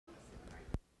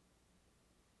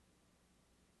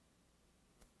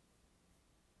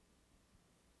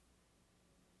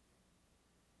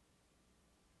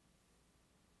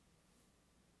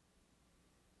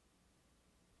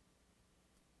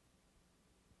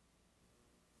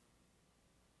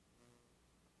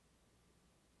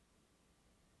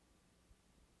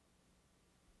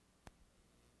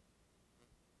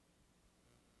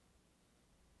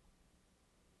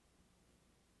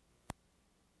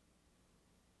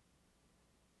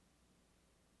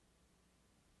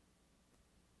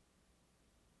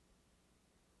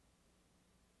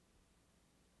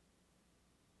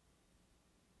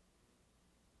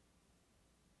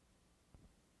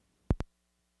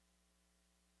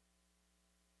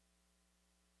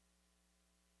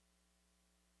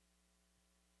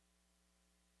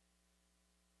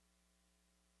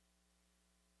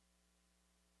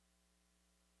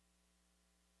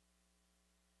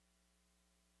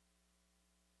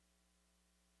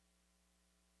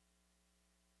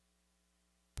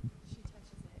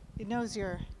It knows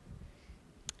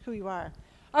who you are.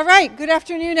 All right, good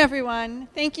afternoon, everyone.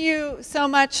 Thank you so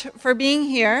much for being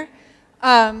here.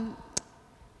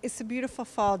 It's a beautiful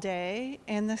fall day,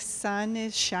 and the sun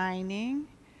is shining.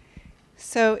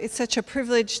 So it's such a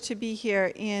privilege to be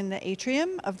here in the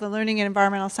atrium of the Learning and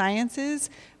Environmental Sciences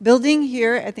building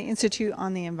here at the Institute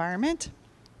on the Environment.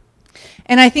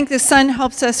 And I think the sun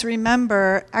helps us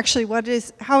remember actually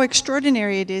how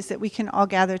extraordinary it is that we can all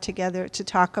gather together to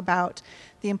talk about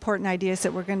the important ideas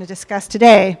that we're going to discuss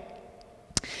today.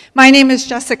 My name is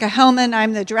Jessica Hellman.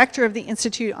 I'm the director of the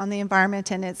Institute on the Environment,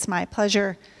 and it's my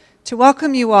pleasure to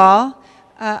welcome you all.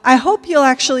 I hope you'll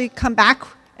actually come back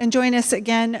and join us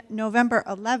again November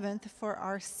 11th for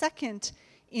our second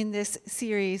in this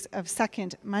series of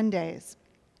Second Mondays.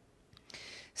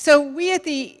 So we at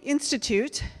the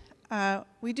Institute,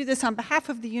 we do this on behalf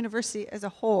of the university as a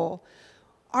whole.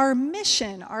 Our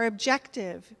mission, our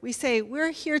objective, we say we're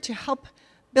here to help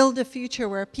build a future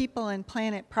where people and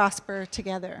planet prosper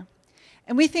together.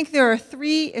 And we think there are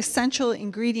three essential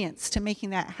ingredients to making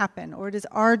that happen, or it is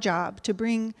our job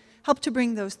to help to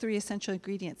bring those three essential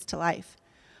ingredients to life.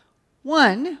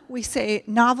 One, we say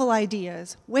novel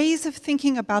ideas, ways of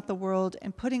thinking about the world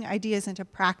and putting ideas into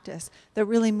practice that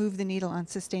really move the needle on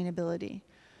sustainability.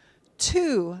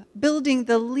 Two, building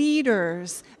the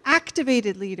leaders,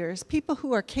 activated leaders, people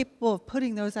who are capable of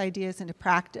putting those ideas into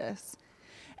practice.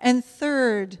 And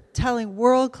third, telling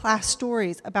world-class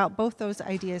stories about both those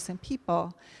ideas and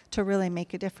people to really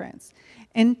make a difference.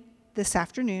 And this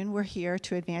afternoon, we're here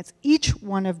to advance each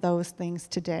one of those things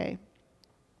today.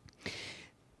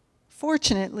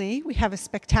 Fortunately, we have a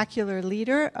spectacular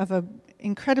leader of an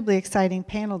incredibly exciting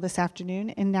panel this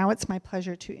afternoon, and now it's my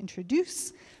pleasure to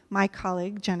introduce my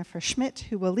colleague, Jennifer Schmidt,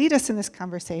 who will lead us in this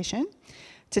conversation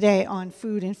today on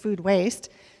food and food waste.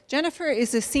 Jennifer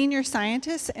is a senior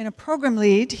scientist and a program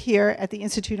lead here at the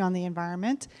Institute on the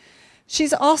Environment.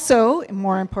 She's also,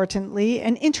 more importantly,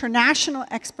 an international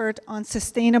expert on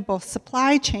sustainable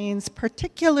supply chains,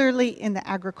 particularly in the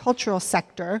agricultural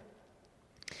sector.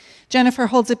 Jennifer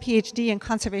holds a PhD in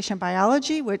conservation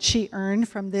biology, which she earned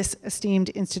from this esteemed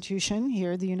institution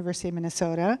here at the University of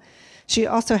Minnesota. She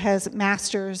also has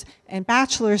master's and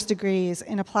bachelor's degrees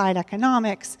in applied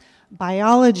economics,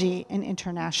 biology, and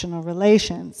international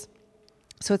relations.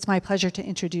 So it's my pleasure to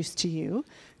introduce to you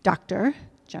Dr.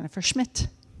 Jennifer Schmidt.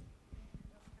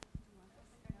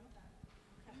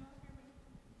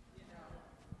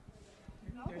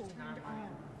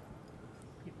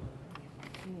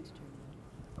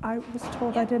 I was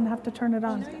told I didn't have to turn it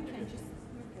on.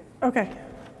 Okay.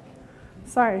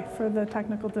 Sorry for the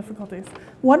technical difficulties.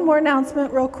 One more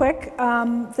announcement real quick.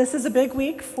 This is a big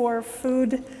week for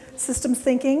food systems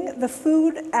thinking. The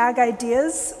Food Ag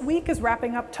Ideas Week is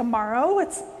wrapping up tomorrow.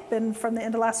 It's been from the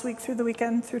end of last week through the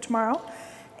weekend through tomorrow.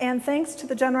 And thanks to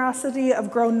the generosity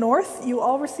of Grow North, you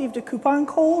all received a coupon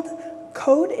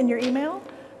code in your email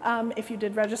if you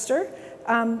did register,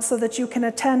 so that you can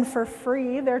attend for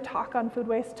free their talk on food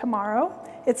waste tomorrow.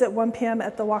 It's at 1 p.m.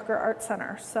 at the Walker Art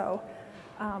Center. So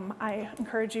I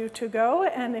encourage you to go,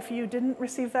 and if you didn't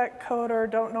receive that code or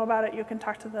don't know about it, you can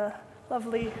talk to the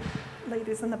lovely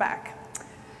ladies in the back.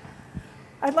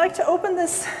 I'd like to open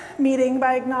this meeting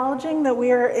by acknowledging that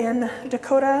we are in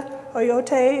Dakota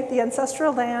Oyote, the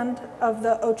ancestral land of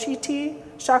the Ochiti,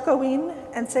 Shakowin,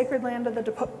 and sacred land of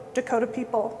the Dakota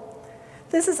people.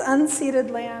 This is unceded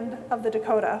land of the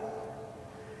Dakota.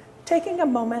 Taking a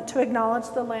moment to acknowledge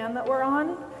the land that we're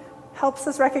on helps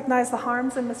us recognize the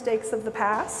harms and mistakes of the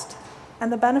past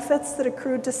and the benefits that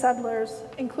accrued to settlers,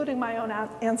 including my own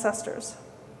ancestors.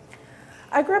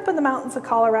 I grew up in the mountains of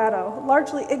Colorado,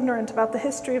 largely ignorant about the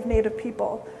history of Native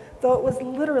people, though it was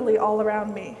literally all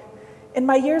around me. In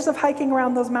my years of hiking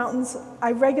around those mountains,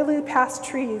 I regularly passed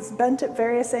trees bent at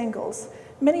various angles,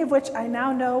 many of which I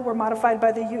now know were modified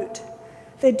by the Ute.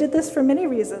 They did this for many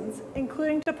reasons,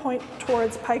 including to point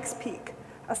towards Pikes Peak,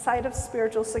 a site of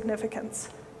spiritual significance.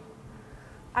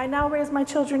 I now raise my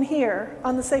children here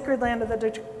on the sacred land of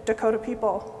the Dakota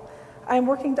people. I am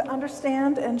working to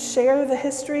understand and share the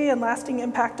history and lasting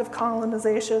impact of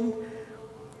colonization,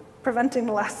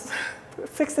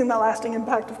 fixing the lasting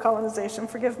impact of colonization,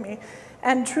 forgive me,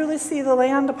 and truly see the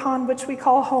land upon which we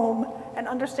call home and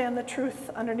understand the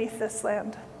truth underneath this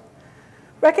land.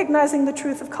 Recognizing the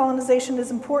truth of colonization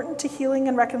is important to healing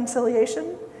and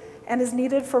reconciliation and is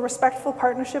needed for respectful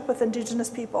partnership with Indigenous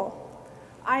people.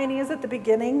 I&E is at the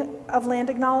beginning of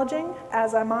land acknowledging,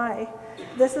 as am I.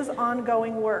 This is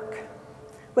ongoing work.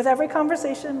 With every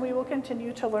conversation, we will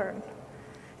continue to learn.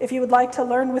 If you would like to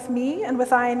learn with me and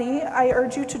with I&E, I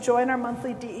urge you to join our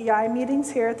monthly DEI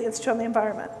meetings here at the Institute on the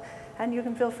Environment. And you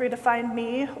can feel free to find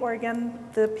me, or again,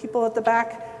 the people at the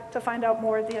back, to find out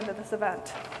more at the end of this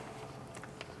event.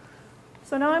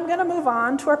 So now I'm going to move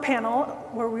on to our panel,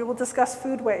 where we will discuss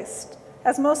food waste.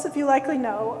 As most of you likely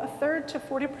know, 1/3 to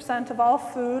 40% of all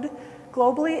food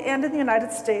globally and in the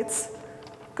United States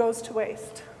goes to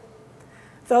waste.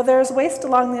 Though there is waste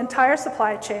along the entire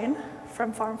supply chain,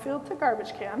 from farm field to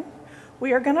garbage can,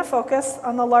 we are going to focus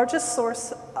on the largest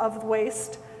source of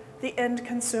waste, the end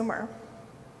consumer.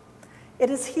 It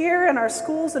is here in our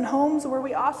schools and homes where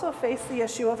we also face the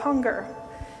issue of hunger,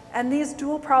 and these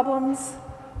dual problems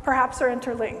perhaps are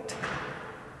interlinked.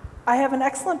 I have an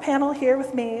excellent panel here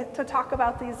with me to talk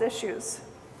about these issues.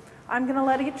 I'm going to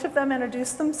let each of them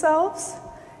introduce themselves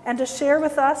and to share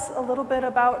with us a little bit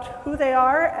about who they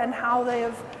are and how they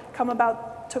have come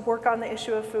about to work on the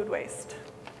issue of food waste.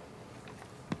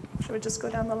 Should we just go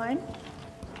down the line?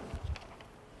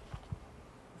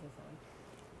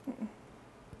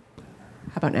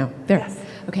 How about now? There. Yes.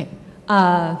 Okay.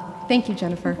 Thank you,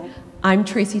 Jennifer. I'm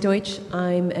Tracy Deutsch.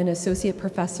 I'm an associate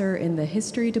professor in the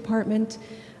history department.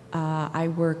 I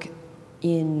work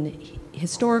in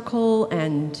historical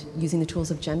and using the tools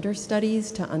of gender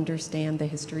studies to understand the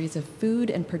histories of food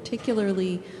and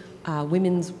particularly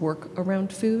women's work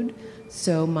around food.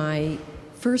 So my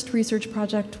first research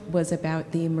project was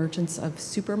about the emergence of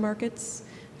supermarkets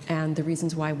and the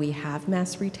reasons why we have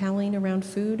mass retailing around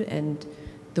food and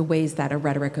the ways that a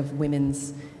rhetoric of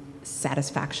women's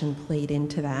satisfaction played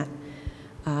into that.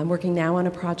 I'm working now on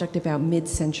a project about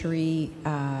mid-century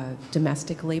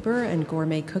domestic labor and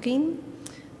gourmet cooking.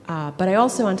 But I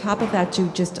also, on top of that, do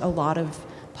just a lot of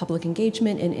public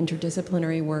engagement and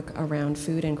interdisciplinary work around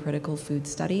food and critical food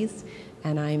studies.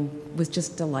 And I was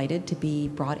just delighted to be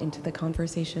brought into the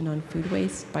conversation on food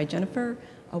waste by Jennifer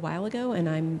a while ago, and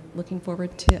I'm looking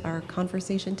forward to our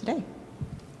conversation today.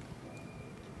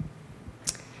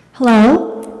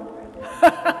 Hello.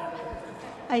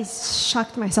 I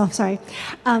shocked myself, sorry.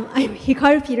 I'm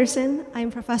Hikaru Peterson. I'm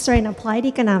professor in applied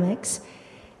economics.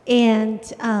 And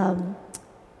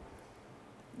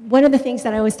one of the things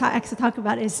that I always actually talk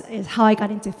about is how I got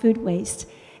into food waste.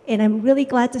 And I'm really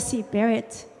glad to see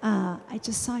Barrett. I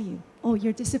just saw you. Oh,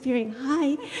 you're disappearing.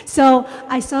 Hi. So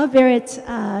I saw Barrett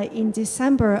in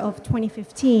December of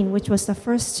 2015, which was the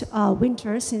first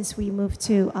winter since we moved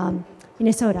to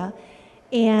Minnesota.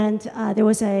 And there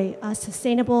was a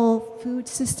sustainable food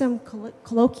system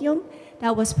colloquium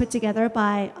that was put together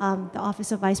by the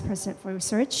Office of Vice President for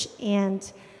Research. And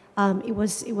it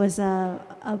was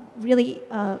a really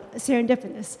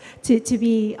serendipitous to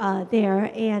be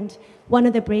there. And one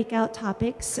of the breakout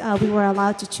topics, we were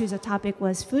allowed to choose a topic,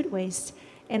 was food waste.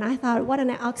 And I thought, what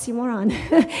an oxymoron.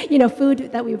 You know,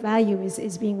 food that we value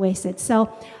is being wasted. So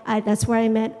that's where I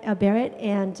met Barrett,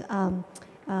 and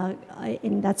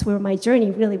that's where my journey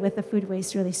really with the food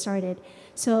waste really started.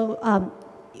 So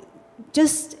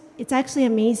it's actually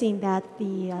amazing that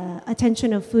the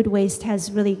attention of food waste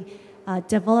has really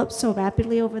developed so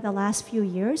rapidly over the last few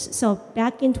years. So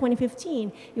back in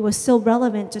 2015, it was so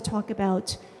relevant to talk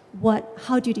about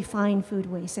how do you define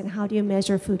food waste and how do you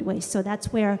measure food waste. So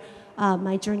that's where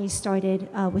my journey started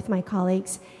with my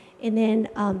colleagues. And then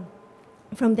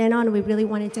from then on, we really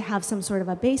wanted to have some sort of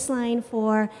a baseline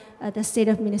for the state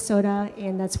of Minnesota,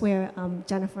 and that's where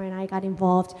Jennifer and I got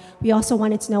involved. We also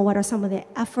wanted to know what are some of the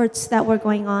efforts that were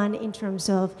going on in terms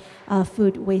of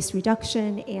food waste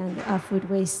reduction and food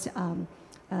waste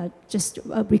just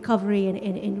recovery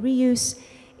and reuse.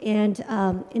 And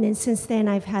then since then,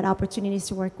 I've had opportunities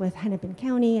to work with Hennepin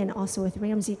County and also with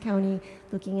Ramsey County,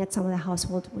 looking at some of the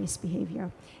household waste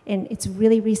behavior. And it's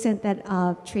really recent that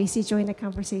Tracy joined the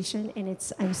conversation, and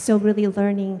I'm still really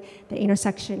learning the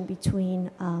intersection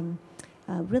between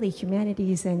really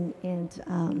humanities and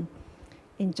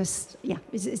just, yeah,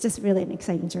 it's just really an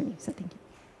exciting journey, so thank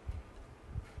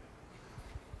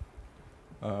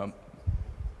you.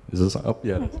 Is this up?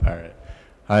 Yeah, it is. All right.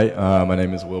 Hi, my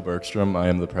name is Will Bergstrom. I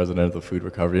am the president of the Food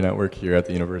Recovery Network here at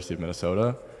the University of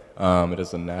Minnesota. It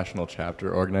is a national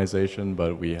chapter organization,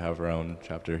 but we have our own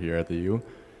chapter here at the U.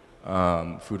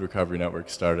 Food Recovery Network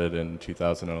started in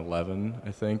 2011,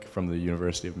 I think, from the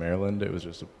University of Maryland. It was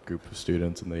just a group of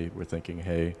students, and they were thinking,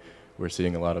 hey, we're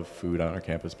seeing a lot of food on our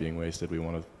campus being wasted. We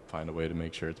want to find a way to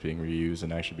make sure it's being reused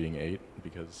and actually being ate,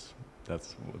 because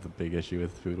that's what the big issue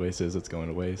with food waste is. It's going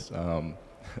to waste.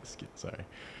 Sorry.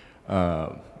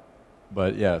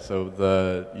 But yeah, so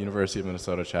the University of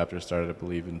Minnesota chapter started, I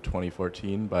believe, in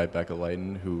 2014 by Becca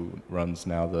Lighton, who runs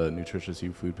now the Nutritious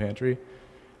You Food Pantry.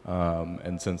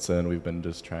 And since then, we've been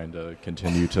just trying to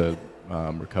continue to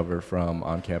recover from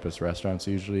on-campus restaurants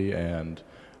usually, and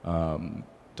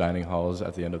dining halls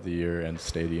at the end of the year and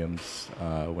stadiums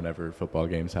whenever football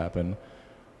games happen.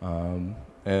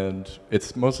 And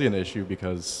it's mostly an issue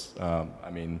because, I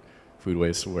mean, food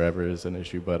waste wherever is an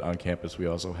issue, but on campus we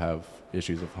also have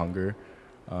issues of hunger.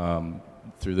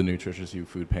 Through the Nutritious You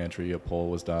Food Pantry, a poll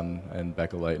was done, and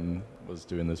Becca Lighton was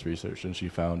doing this research, and she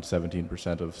found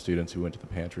 17% of students who went to the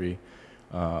pantry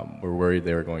were worried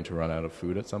they were going to run out of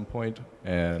food at some point,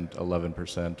 and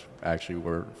 11% actually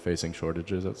were facing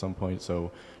shortages at some point.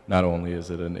 So not only is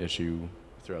it an issue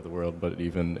throughout the world, but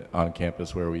even on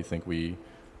campus where we think we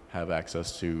have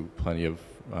access to plenty of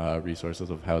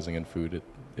resources of housing and food, it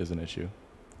is an issue.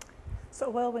 So,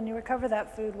 Will, when you recover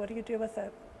that food, what do you do with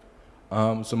it?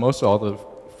 So most all the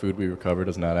food we recover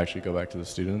does not actually go back to the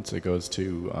students. It goes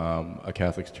to a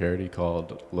Catholic charity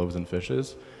called Loaves and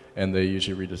Fishes, and they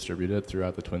usually redistribute it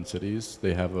throughout the Twin Cities.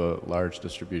 They have a large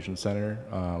distribution center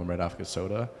right off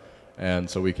Kasota, and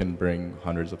so we can bring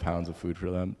hundreds of pounds of food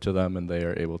to them, and they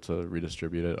are able to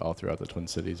redistribute it all throughout the Twin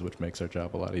Cities, which makes our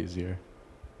job a lot easier.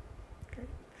 Great.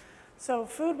 So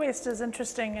food waste is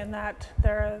interesting in that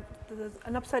there's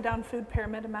an upside-down food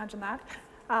pyramid, imagine that,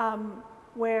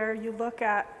 where you look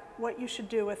at what you should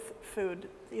do with food.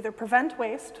 Either prevent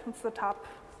waste, that's the top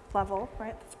level,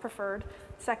 right, that's preferred.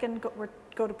 Second,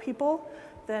 go to people,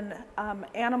 then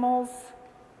animals,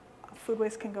 food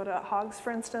waste can go to hogs,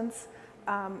 for instance,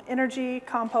 energy,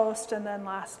 compost, and then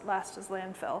last is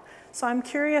landfill. So I'm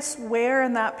curious where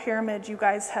in that pyramid you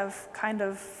guys have kind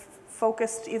of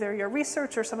focused either your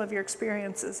research or some of your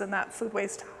experiences in that food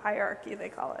waste hierarchy, they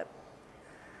call it.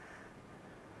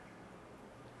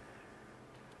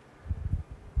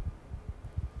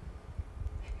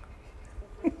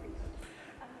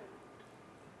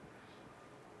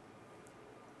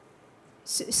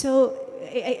 So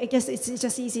I guess it's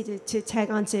just easy to tag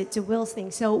on to Will's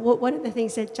thing. So one of the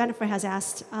things that Jennifer has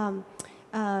asked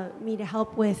me to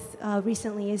help with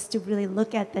recently is to really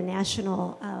look at the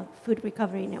National Food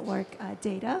Recovery Network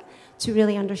data to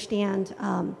really understand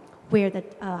where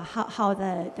how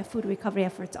the food recovery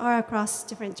efforts are across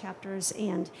different chapters,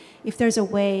 and if there's a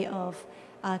way of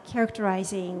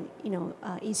characterizing,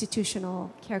 institutional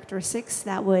characteristics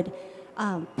that would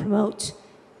promote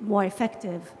more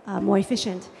effective, more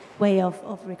efficient way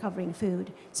of recovering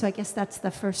food. So I guess that's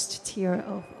the first tier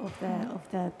of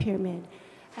the pyramid.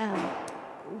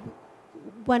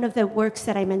 One of the works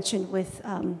that I mentioned with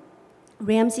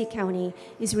Ramsey County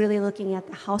is really looking at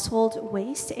the household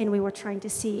waste, and we were trying to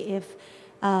see if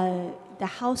the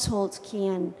households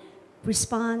can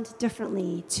respond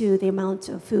differently to the amount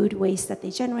of food waste that they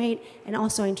generate, and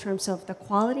also in terms of the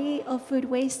quality of food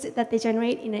waste that they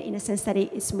generate, in a sense that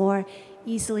it is more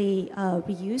easily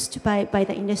reused by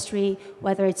the industry,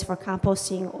 whether it's for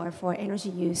composting or for energy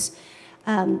use,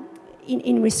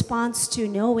 in response to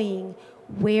knowing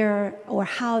where or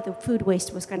how the food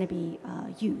waste was going to be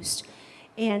used.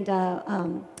 And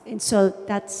so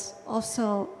that's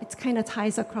also, it kind of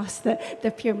ties across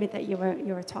the pyramid that you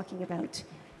were talking about.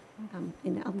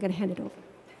 And I'm going to hand it over.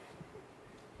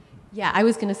 Yeah, I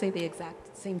was going to say the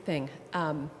exact same thing.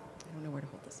 I don't know where to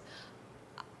hold this.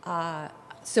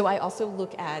 So I also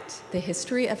look at the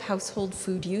history of household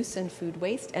food use and food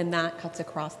waste, and that cuts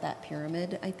across that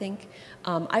pyramid, I think.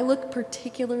 I look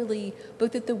particularly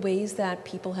both at the ways that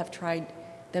people have tried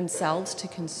themselves to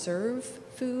conserve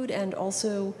food and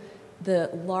also the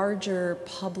larger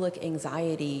public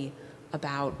anxiety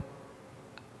about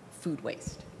food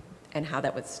waste and how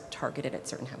that was targeted at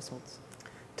certain households.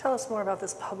 Tell us more about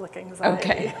this public anxiety.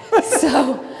 Okay,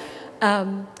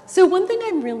 so one thing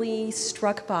I'm really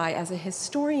struck by as a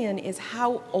historian is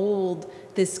how old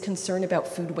this concern about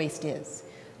food waste is.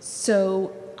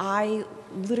 So I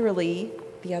literally,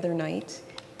 the other night,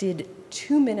 did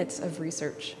 2 minutes of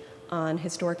research on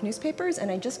historic newspapers, and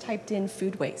I just typed in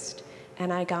food waste.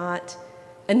 And I got,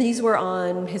 and these were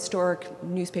on historic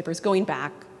newspapers going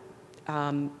back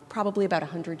probably about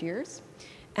 100 years,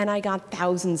 and I got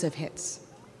thousands of hits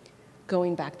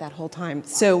going back that whole time.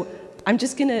 So I'm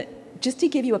just to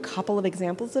give you a couple of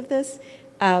examples of this,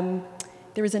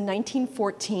 there was a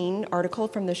 1914 article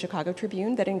from the Chicago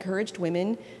Tribune that encouraged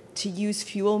women to use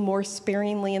fuel more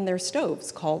sparingly in their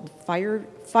stoves, called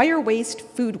fire waste,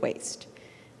 food waste,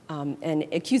 and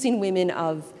accusing women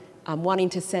of wanting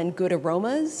to send good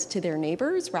aromas to their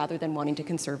neighbors rather than wanting to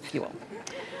conserve fuel.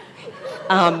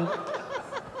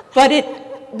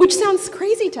 Which sounds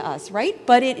crazy to us, right?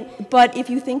 But if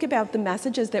you think about the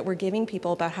messages that we're giving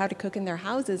people about how to cook in their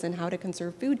houses and how to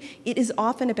conserve food, it is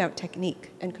often about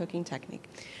technique and cooking technique.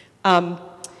 And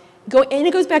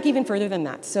it goes back even further than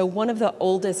that. So one of the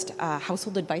oldest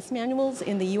household advice manuals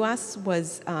in the US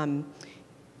was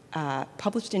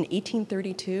published in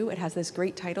 1832. It has this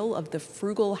great title of The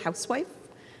Frugal Housewife.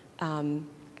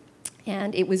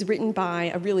 And it was written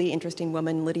by a really interesting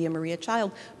woman, Lydia Maria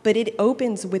Child, but it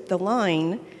opens with the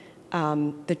line,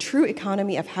 the true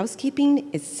economy of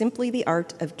housekeeping is simply the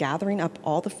art of gathering up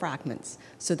all the fragments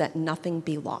so that nothing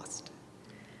be lost.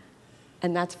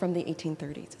 And that's from the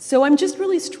 1830s. So I'm just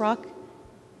really struck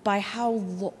by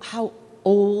how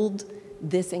old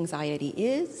this anxiety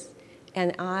is,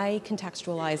 and I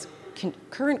contextualize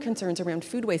current concerns around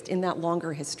food waste in that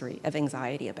longer history of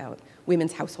anxiety about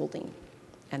women's householding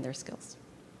and their skills.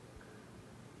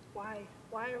 Why?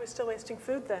 Why are we still wasting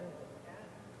food then?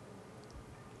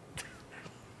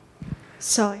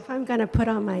 So if I'm going to put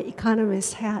on my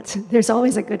economist hat, there's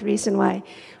always a good reason why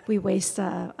we waste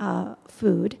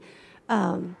food.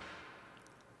 The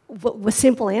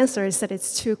simple answer is that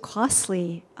it's too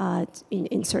costly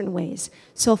in certain ways.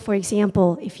 So for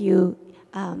example, if you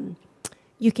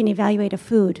can evaluate a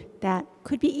food that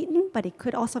could be eaten, but it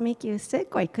could also make you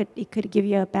sick, or it could give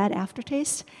you a bad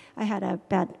aftertaste. I had a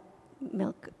bad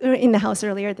milk in the house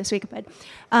earlier this week, but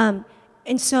and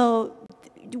so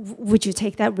would you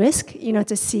take that risk,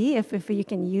 to see if you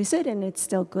can use it and it's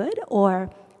still good, or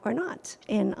not?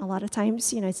 And a lot of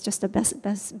times, it's just a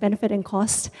best benefit and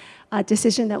cost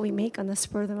decision that we make on the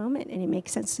spur of the moment, and it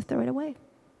makes sense to throw it away.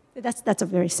 That's a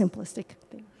very simplistic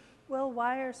thing. Will,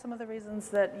 why are some of the reasons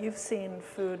that you've seen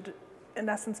food, in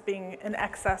essence, being in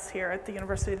excess here at the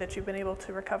university that you've been able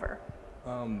to recover?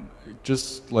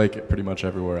 Just like pretty much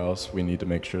everywhere else, we need to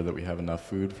make sure that we have enough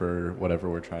food for whatever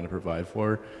we're trying to provide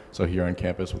for. So here on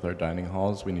campus with our dining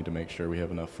halls, we need to make sure we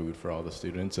have enough food for all the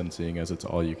students, and seeing as it's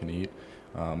all you can eat,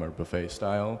 or buffet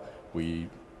style, we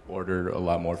order a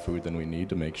lot more food than we need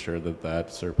to make sure that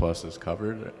that surplus is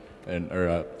covered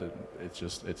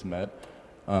it's met.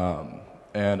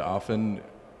 And often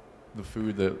the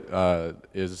food that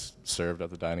is served at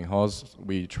the dining halls,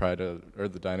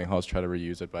 the dining halls try to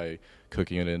reuse it by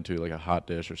cooking it into like a hot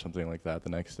dish or something like that the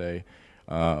next day.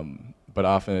 But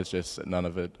often it's just none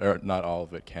of it, or not all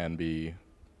of it, can be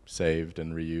saved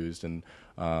and reused. And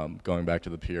going back to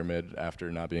the pyramid, after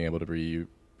not being able to be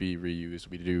reused,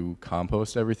 we do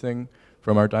compost everything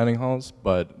from our dining halls.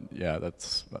 But yeah,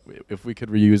 if we could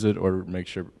reuse it or make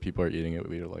sure people are eating it,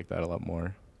 we'd like that a lot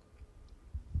more.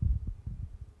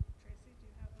 Tracy, do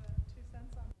you have 2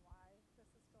 cents on why this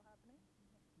is still happening?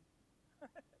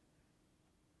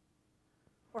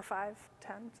 Or 5,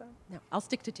 10, so? No, I'll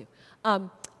stick to 2.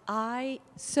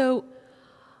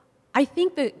 I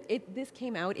think that this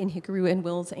came out in Hikaru and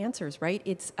Will's answers, right?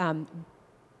 It's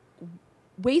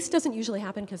waste doesn't usually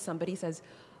happen because somebody says,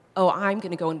 oh, I'm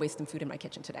going to go and waste some food in my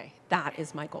kitchen today. That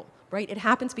is my goal, right? It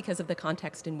happens because of the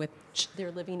context in which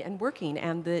they're living and working,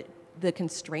 and the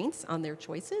constraints on their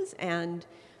choices and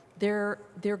their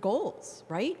goals,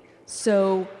 right?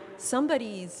 So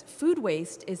somebody's food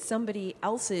waste is somebody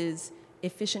else's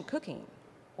efficient cooking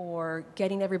or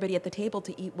getting everybody at the table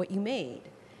to eat what you made.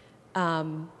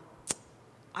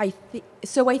 I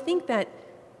think that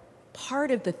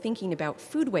part of the thinking about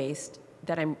food waste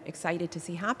that I'm excited to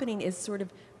see happening is sort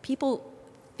of people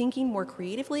thinking more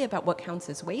creatively about what counts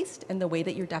as waste and the way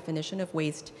that your definition of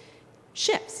waste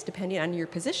shifts depending on your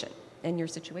position and your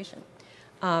situation.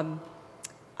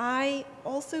 I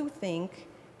also think,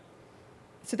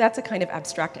 so that's a kind of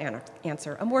abstract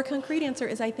answer. A more concrete answer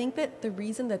is I think that the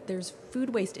reason that there's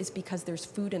food waste is because there's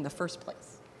food in the first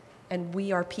place. And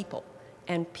we are people.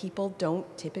 And people don't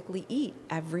typically eat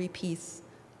every piece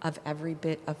of every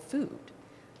bit of food.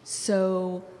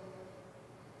 So,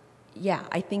 yeah,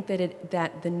 I think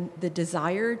that the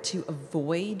desire to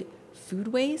avoid food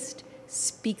waste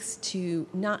speaks to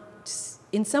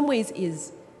in some ways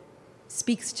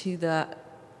speaks to the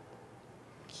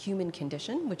human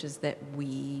condition, which is that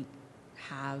we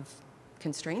have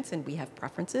constraints and we have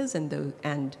preferences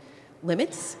and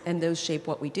limits, and those shape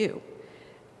what we do.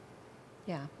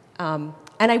 Yeah. And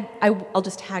I'll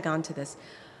just tag on to this.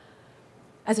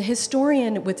 As a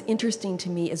historian, what's interesting to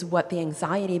me is what the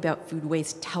anxiety about food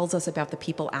waste tells us about the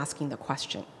people asking the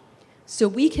question. So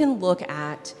we can look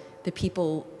at the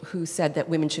people who said that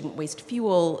women shouldn't waste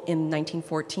fuel in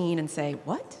 1914 and say,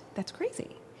 what? That's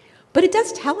crazy. But it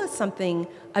does tell us something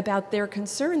about their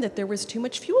concern that there was too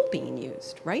much fuel being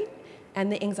used, right?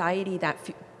 And the anxiety that,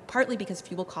 partly because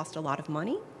fuel cost a lot of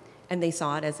money, and they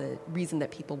saw it as a reason that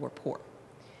people were poor.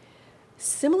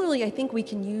 Similarly, I think we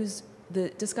can use the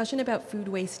discussion about food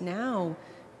waste now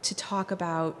to talk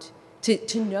about,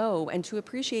 to know and to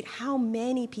appreciate how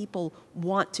many people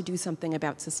want to do something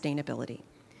about sustainability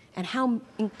and how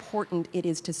important it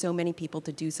is to so many people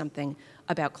to do something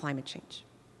about climate change,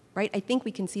 right? I think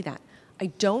we can see that. I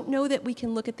don't know that we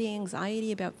can look at the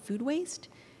anxiety about food waste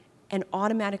and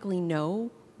automatically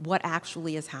know what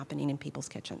actually is happening in people's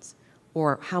kitchens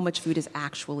or how much food is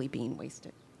actually being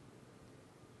wasted.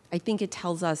 I think it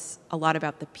tells us a lot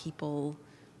about the people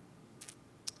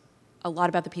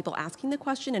asking the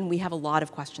question, and we have a lot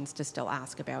of questions to still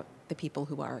ask about the people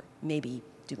who are maybe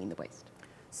doing the waste.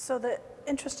 So the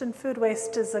interest in food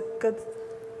waste is a good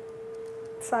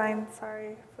sign,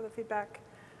 sorry for the feedback,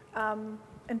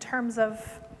 in terms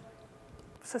of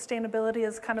sustainability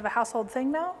is kind of a household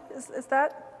thing now? Is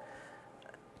that,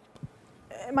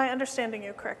 am I understanding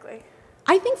you correctly?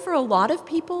 I think for a lot of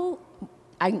people,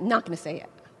 I'm not going to say it.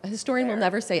 A historian will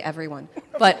never say everyone,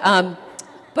 but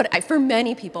for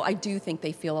many people, I do think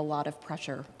they feel a lot of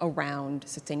pressure around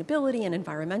sustainability and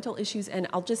environmental issues. And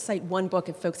I'll just cite one book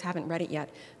if folks haven't read it yet.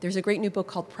 There's a great new book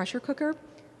called Pressure Cooker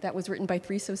that was written by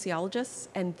 3 sociologists,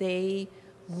 and they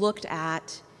looked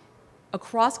at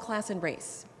across class and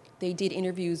race. They did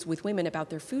interviews with women about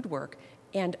their food work,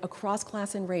 and across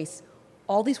class and race,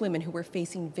 all these women who were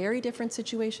facing very different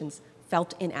situations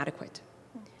felt inadequate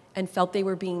and felt they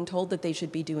were being told that they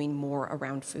should be doing more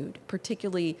around food,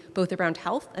 particularly both around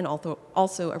health and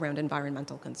also around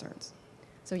environmental concerns.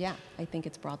 So yeah, I think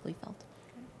it's broadly felt.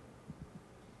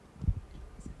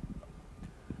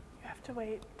 You have to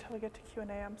wait till we get to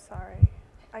Q&A, I'm sorry.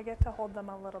 I get to hold them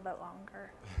a little bit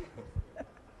longer.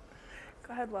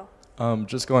 Go ahead, Will.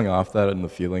 Just going off that and the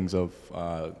feelings of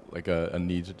like a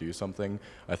need to do something,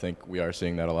 I think we are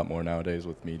seeing that a lot more nowadays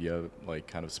with media, like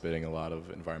kind of spitting a lot of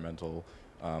environmental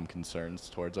concerns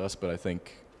towards us, but I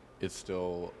think it's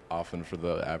still often for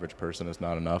the average person is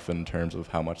not enough in terms of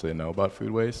how much they know about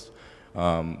food waste.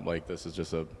 Like this is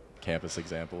just a campus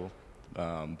example,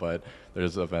 but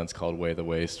there's events called Weigh the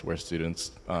Waste where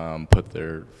students put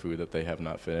their food that they have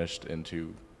not finished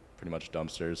into pretty much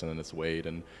dumpsters, and then it's weighed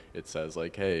and it says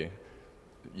like, hey,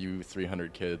 you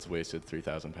 300 kids wasted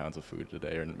 3,000 pounds of food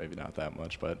today, or maybe not that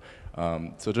much, but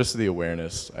so just the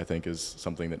awareness I think is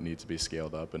something that needs to be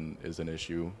scaled up and is an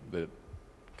issue that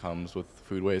comes with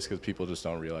food waste because people just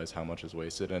don't realize how much is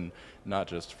wasted, and not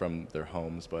just from their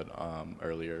homes, but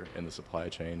earlier in the supply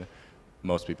chain.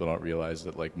 Most people don't realize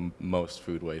that like most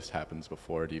food waste happens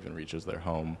before it even reaches their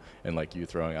home, and like you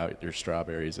throwing out your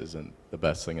strawberries isn't the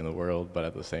best thing in the world, but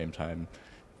at the same time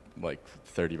like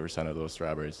 30% of those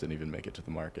strawberries didn't even make it to the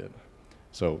market.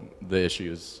 So the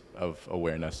issues of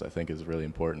awareness I think is really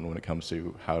important when it comes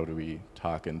to how do we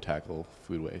talk and tackle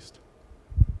food waste.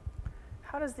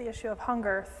 How does the issue of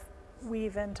hunger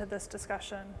weave into this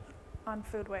discussion on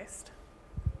food waste?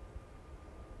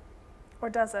 Or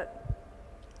does it?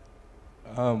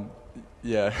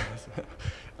 Yeah,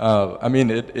 I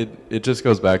mean, it just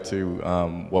goes back to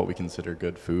what we consider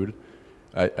good food.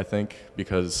 I think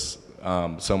because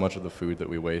so much of the food that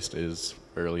we waste is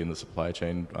early in the supply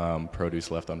chain,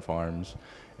 produce left on farms,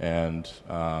 and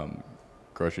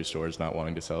grocery stores not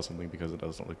wanting to sell something because it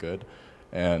doesn't look good.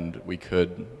 And we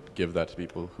could give that to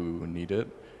people who need it,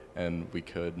 and we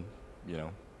could, you know,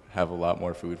 have a lot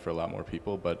more food for a lot more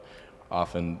people, but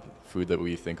often food that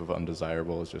we think of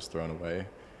undesirable is just thrown away,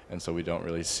 and so we don't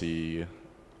really see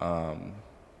the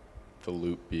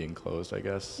loop being closed, I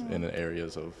guess, in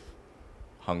areas of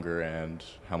hunger and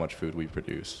how much food we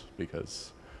produce,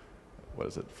 because what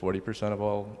is it, 40% of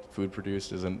all food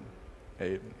produced isn't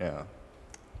ate? Yeah.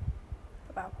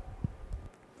 About.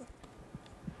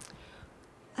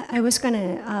 I was going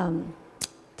to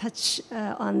touch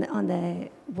on the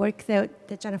work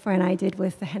that Jennifer and I did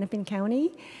with the Hennepin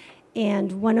County,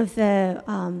 and one of the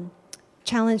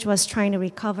challenge was trying to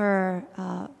recover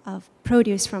of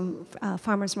produce from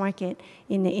farmers market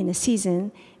in the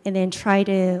season, and then try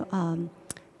to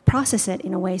process it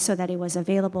in a way so that it was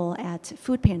available at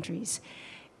food pantries.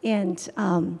 And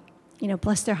you know,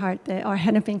 bless their heart, our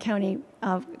Hennepin County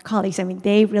colleagues, I mean,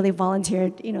 they really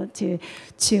volunteered, you know, to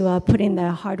put in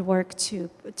the hard work to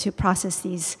process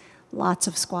these lots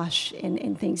of squash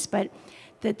and things. But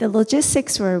the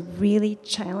logistics were really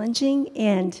challenging,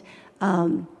 and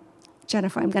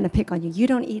Jennifer, I'm going to pick on you. You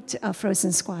don't eat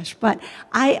frozen squash, but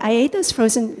I ate those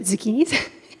frozen zucchinis.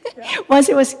 Yeah. Once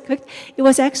it was cooked, it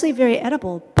was actually very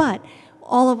edible, but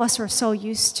all of us were so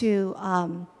used to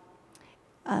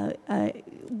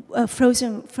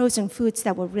frozen foods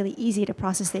that were really easy to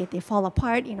process. They fall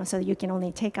apart, you know, so you can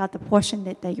only take out the portion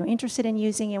that you're interested in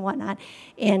using and whatnot.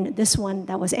 And this one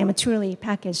that was amateurly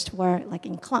packaged were like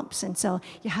in clumps, and so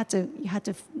you had to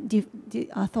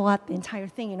thaw out the entire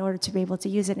thing in order to be able to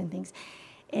use it and things.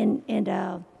 And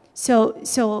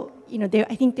so you know,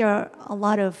 I think there are a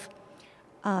lot of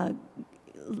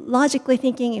logically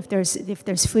thinking, if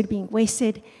there's food being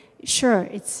wasted, sure,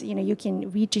 it's, you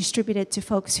can redistribute it to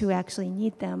folks who actually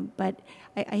need them, but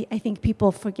I think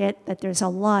people forget that there's a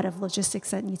lot of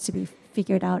logistics that needs to be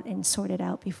figured out and sorted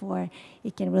out before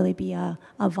it can really be a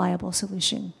viable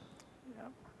solution. Yeah.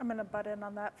 I'm going to butt in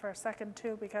on that for a second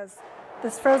too, because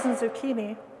this frozen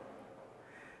zucchini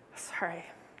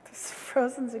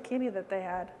that they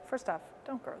had, first off,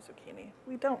 don't grow zucchini.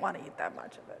 We don't want to eat that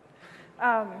much of it.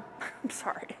 I'm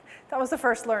sorry. That was the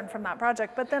first learn from that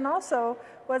project. But then also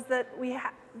was that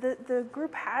the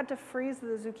group had to freeze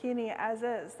the zucchini as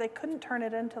is. They couldn't turn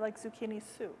it into like zucchini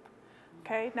soup.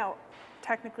 Okay? Now,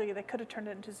 technically, they could have turned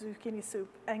it into zucchini soup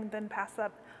and then passed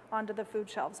that onto the food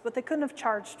shelves, but they couldn't have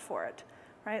charged for it,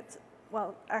 right?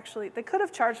 Well, actually, they could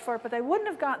have charged for it, but they wouldn't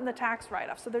have gotten the tax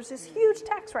write-off. So there's this huge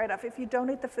tax write-off if you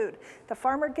donate the food. The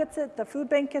farmer gets it, the food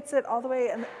bank gets it, all the way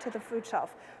to the food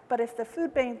shelf. But if the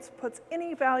food bank puts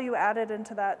any value added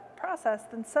into that process,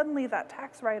 then suddenly that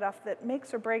tax write-off that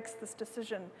makes or breaks this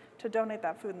decision to donate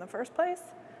that food in the first place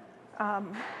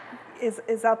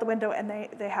is out the window, and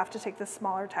they have to take this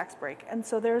smaller tax break. And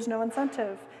so there's no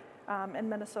incentive in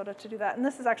Minnesota to do that. And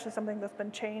this is actually something that's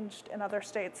been changed in other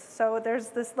states. So there's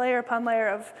this layer upon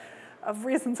layer of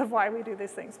reasons of why we do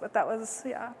these things. But that was,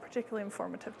 yeah, a particularly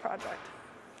informative project.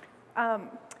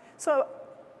 So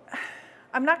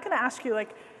I'm not going to ask you,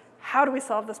 like, how do we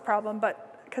solve this problem,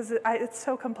 but because it's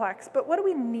so complex. But what do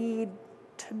we need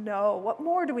to know? What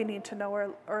more do we need to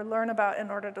know or learn about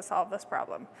in order to solve this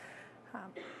problem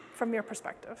from your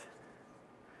perspective?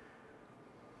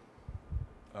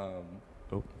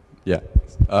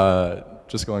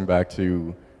 Just going back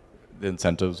to the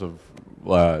incentives of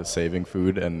saving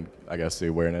food and I guess the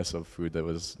awareness of food that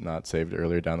was not saved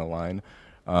earlier down the line.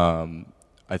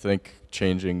 I think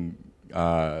changing,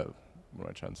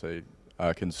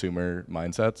 consumer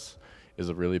mindsets is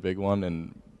a really big one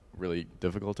and really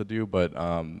difficult to do, but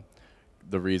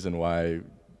the reason why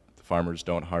farmers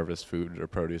don't harvest food or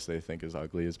produce they think is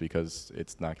ugly is because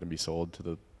it's not going to be sold to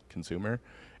the consumer.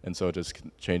 And so just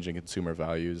changing consumer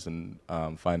values and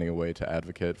finding a way to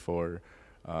advocate for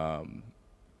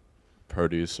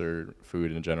produce or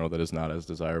food in general that is not as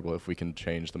desirable. If we can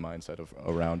change the mindset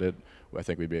around it, I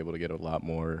think we'd be able to get a lot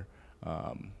more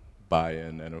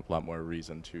buy-in and a lot more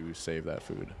reason to save that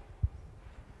food.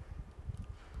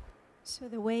 So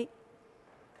the way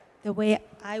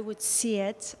I would see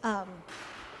it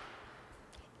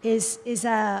is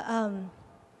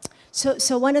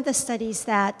so one of the studies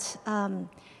that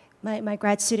my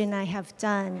grad student and I have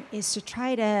done is to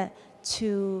try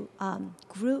to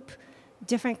group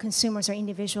different consumers or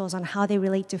individuals on how they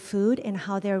relate to food and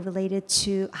how they're related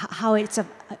to how it's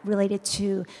related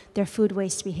to their food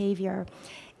waste behavior.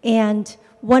 And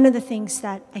one of the things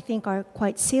that I think are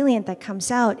quite salient that comes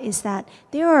out is that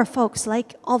there are folks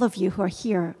like all of you who are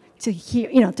here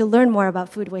to learn more about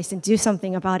food waste and do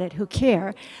something about it who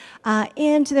care.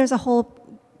 And there's a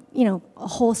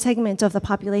whole segment of the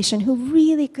population who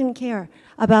really couldn't care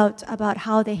about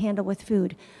how they handle with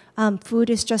food. Food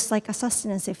is just like a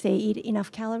sustenance. If they eat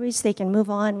enough calories, they can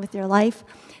move on with their life.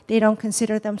 They don't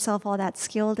consider themselves all that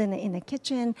skilled in the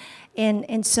kitchen.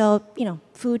 And so,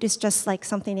 food is just like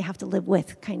something they have to live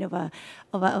with, kind of a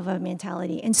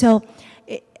mentality. And so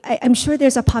I'm sure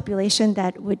there's a population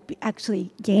that would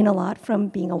actually gain a lot from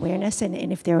being awareness, and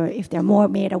if they're more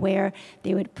made aware,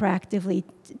 they would proactively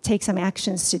take some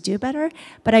actions to do better.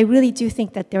 But I really do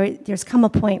think that there's come a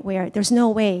point where there's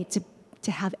no way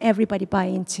to have everybody buy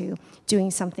into doing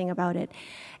something about it.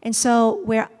 And so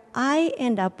where I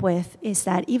end up with is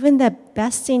that even the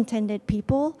best intended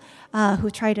people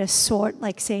who try to sort,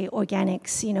 like, say,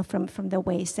 organics, from the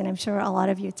waste, and I'm sure a lot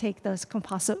of you take those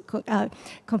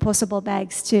compostable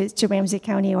bags to Ramsey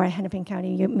County or Hennepin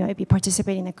County. You might be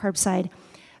participating in the curbside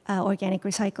organic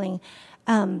recycling.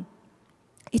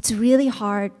 It's really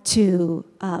hard to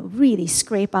really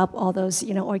scrape up all those,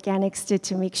 organics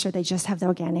to make sure they just have the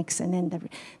organics, and then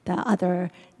the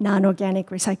other non-organic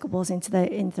recyclables into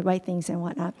the right things and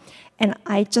whatnot. And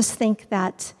I just think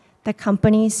that the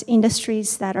companies,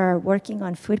 industries that are working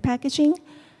on food packaging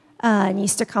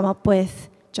needs to come up with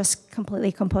just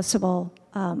completely compostable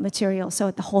material so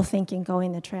the whole thing can go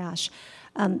in the trash.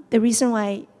 The reason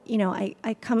why,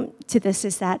 I come to this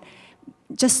is that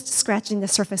just scratching the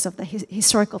surface of the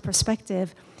historical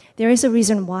perspective, there is a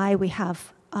reason why we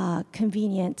have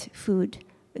convenient food.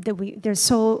 That we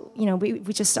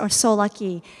just are so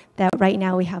lucky that right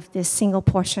now we have this single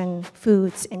portion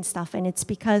foods and stuff, and it's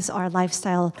because our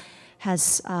lifestyle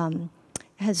has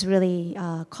really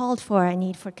called for a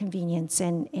need for convenience,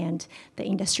 and the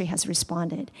industry has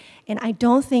responded. And I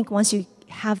don't think once you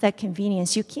have that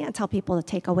convenience. You can't tell people to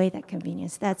take away that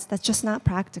convenience. That's just not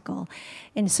practical.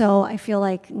 And so I feel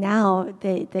like now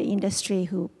the industry,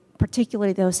 who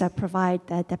particularly those that provide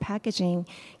the packaging,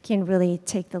 can really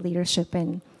take the leadership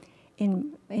in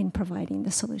providing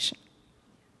the solution.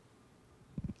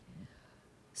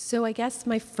 So I guess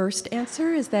my first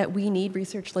answer is that we need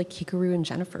research like Hikaru and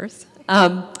Jennifer's.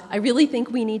 I really think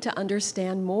we need to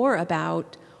understand more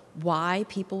about why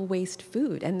people waste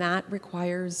food, and that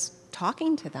requires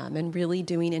talking to them and really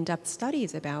doing in-depth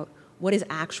studies about what is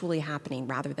actually happening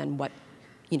rather than what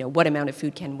amount of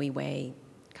food can we weigh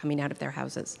coming out of their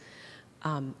houses.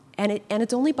 And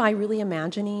it's only by really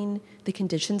imagining the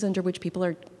conditions under which people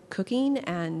are cooking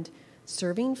and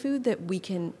serving food that we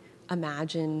can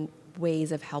imagine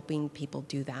ways of helping people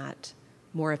do that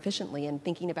more efficiently. And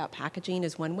thinking about packaging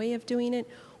is one way of doing it.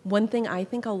 One thing I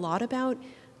think a lot about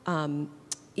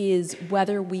is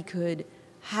whether we could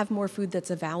have more food that's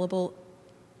available.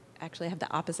 Actually, I have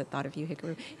the opposite thought of you,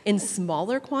 Hikaru, in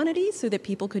smaller quantities so that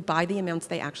people could buy the amounts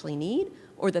they actually need,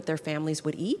 or that their families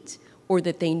would eat, or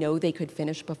that they know they could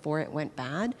finish before it went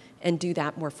bad, and do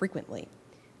that more frequently.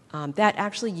 That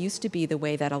actually used to be the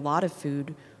way that a lot of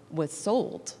food was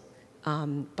sold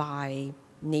by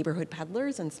neighborhood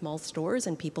peddlers and small stores,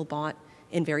 and people bought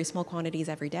in very small quantities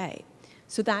every day.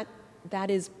 So that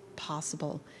is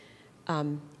possible.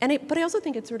 But I also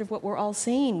think it's sort of what we're all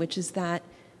saying, which is that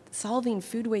solving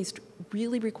food waste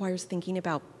really requires thinking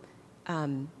about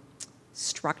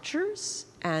structures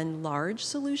and large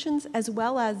solutions, as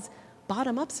well as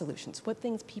bottom-up solutions, what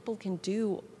things people can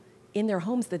do in their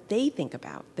homes that they think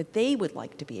about, that they would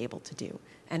like to be able to do,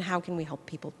 and how can we help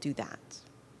people do that?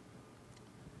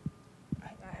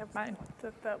 I have mine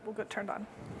that will get turned on.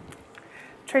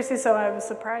 Tracy, so I was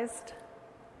surprised,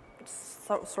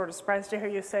 sort of surprised to hear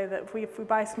you say that if we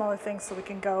buy smaller things so we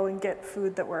can go and get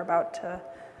food that we're about to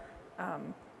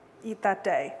eat that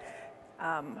day.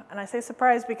 And I say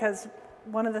surprised because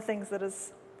one of the things that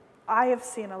I have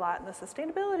seen a lot in the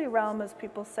sustainability realm is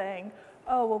people saying,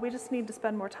 oh, well, we just need to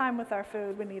spend more time with our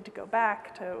food. We need to go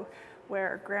back to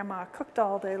where grandma cooked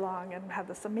all day long and had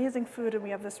this amazing food, and we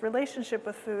have this relationship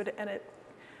with food, and it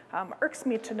irks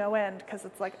me to no end because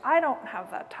it's like, I don't have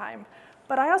that time.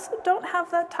 But I also don't have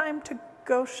that time to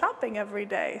go shopping every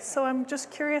day. So I'm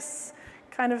just curious,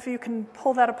 kind of, if you can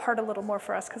pull that apart a little more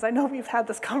for us, because I know we've had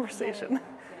this conversation.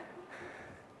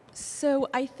 So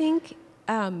I think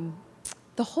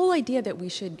the whole idea that we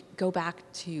should go back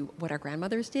to what our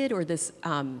grandmothers did, or this,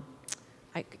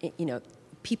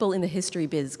 people in the history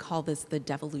biz call this the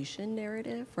devolution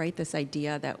narrative, right? This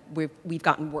idea that we've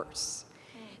gotten worse.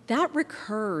 That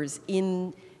recurs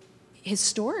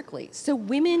historically. So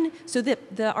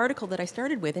the article that I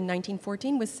started with in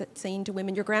 1914 was saying to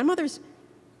women, your grandmothers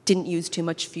didn't use too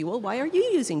much fuel. Why are you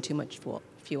using too much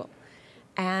fuel?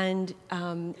 And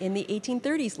in the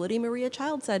 1830s, Lydia Maria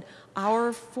Child said,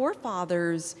 our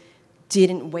forefathers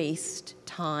didn't waste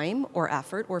time or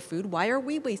effort or food. Why are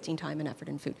we wasting time and effort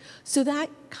and food? So that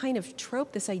kind of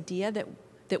trope, this idea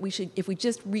that we should, if we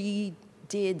just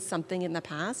redid something in the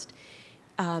past,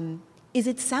 is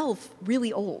itself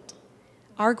really old.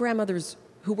 Our grandmothers,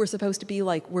 who were supposed to be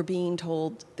like, were being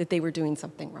told that they were doing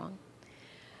something wrong.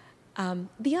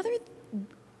 The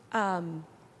other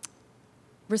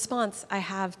response I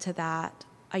have to that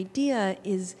idea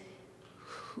is,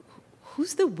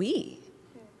 who's the we,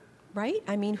 right?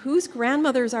 I mean, whose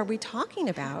grandmothers are we talking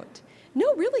about?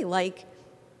 No, really, like,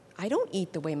 I don't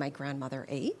eat the way my grandmother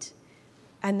ate,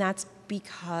 and that's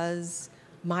because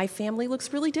my family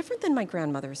looks really different than my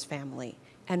grandmother's family,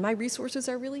 and my resources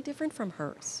are really different from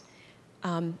hers.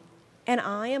 And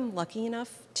I am lucky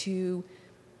enough to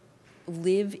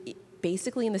live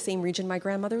basically in the same region my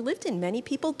grandmother lived in. Many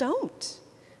people don't.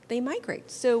 They migrate.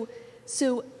 So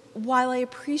while I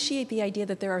appreciate the idea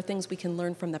that there are things we can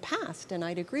learn from the past, and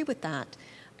I'd agree with that,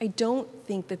 I don't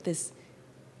think that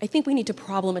I think we need to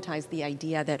problematize the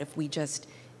idea that if we just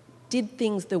did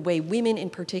things the way women in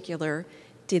particular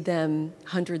did them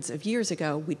hundreds of years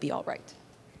ago, we'd be all right.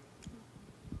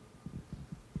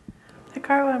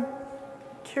 Hikaru, I'm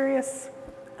curious,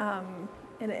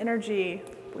 in energy,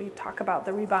 we talk about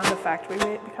the rebound effect. We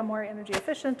become more energy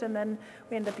efficient, and then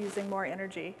we end up using more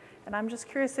energy. And I'm just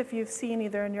curious if you've seen,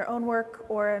 either in your own work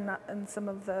or in some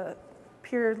of the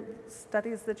peer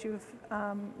studies that you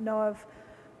know of,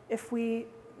 if we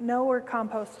know we're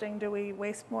composting, do we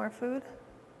waste more food?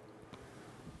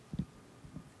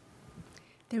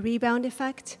 The rebound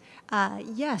effect?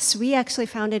 Yes, we actually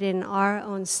found it in our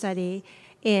own study,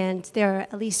 and there are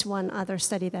at least one other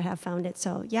study that have found it.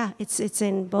 So yeah, it's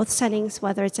in both settings,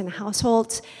 whether it's in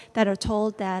households that are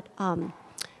told that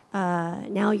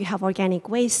now you have organic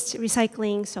waste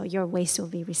recycling, so your waste will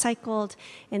be recycled,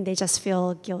 and they just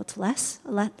feel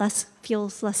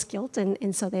feels less guilt,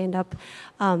 and so they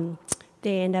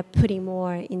end up putting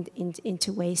more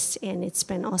into waste, and it's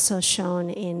been also shown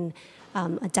in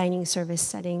a dining service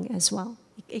setting as well.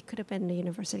 It could have been the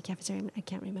university cafeteria, I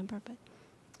can't remember, but.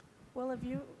 Well, have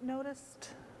you noticed,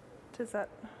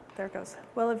 there it goes.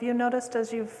 Well, have you noticed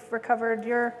as you've recovered,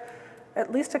 you're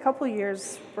at least a couple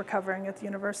years recovering at the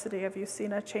university, have you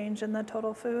seen a change in the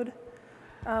total food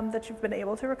that you've been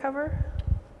able to recover?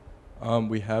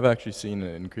 We have actually seen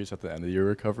an increase at the end of the year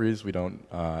recoveries. We don't,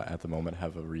 at the moment,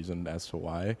 have a reason as to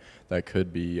why. That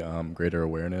could be greater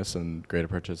awareness and greater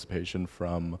participation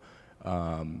from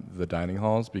the dining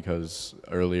halls, because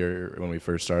earlier when we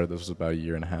first started, this was about a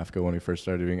year and a half ago when we first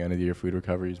started doing end of the year food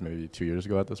recoveries, maybe 2 years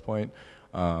ago at this point.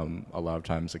 A lot of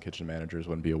times the kitchen managers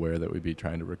wouldn't be aware that we'd be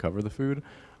trying to recover the food,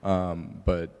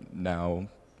 but now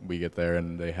we get there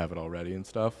and they have it already and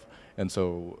stuff. And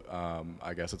so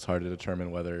I guess it's hard to determine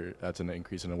whether that's an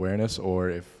increase in awareness or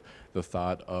if the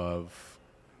thought of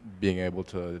being able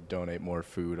to donate more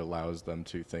food allows them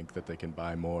to think that they can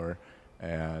buy more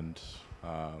and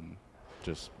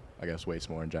just, I guess,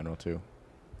 waste more in general too.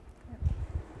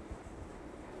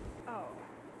 Oh,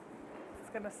 it's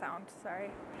gonna sound,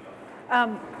 sorry.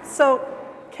 So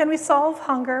can we solve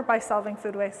hunger by solving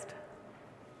food waste?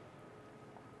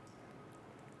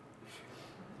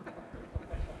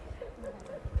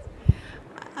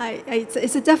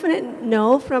 It's a definite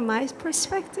no from my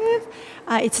perspective.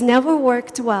 It's never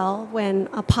worked well when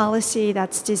a policy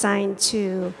that's designed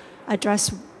to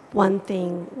address one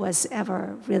thing was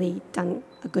ever really done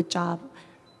a good job,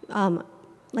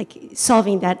 like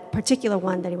solving that particular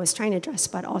one that it was trying to address,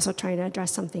 but also trying to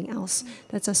address something else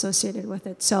that's associated with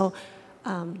it. So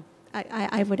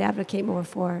I would advocate more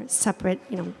for separate,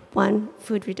 one,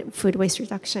 food waste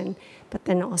reduction, but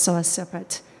then also a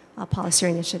separate policy or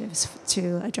initiatives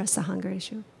to address the hunger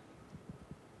issue.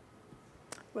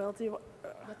 Will, do you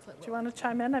want to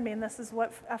chime in? I mean, this is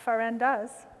what FRN does.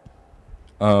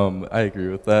 I agree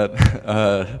with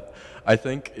that. I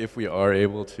think if we are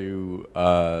able to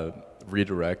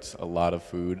redirect a lot of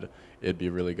food, it'd be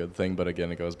a really good thing. But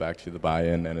again, it goes back to the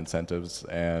buy-in and incentives.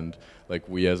 And like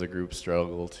we as a group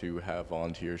struggle to have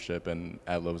volunteership. And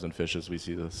at Loaves and Fishes, we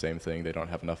see the same thing. They don't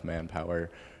have enough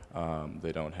manpower.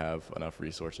 They don't have enough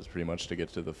resources pretty much to get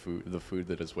to the food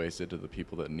that is wasted to the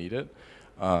people that need it.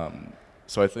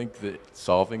 So I think that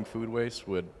solving food waste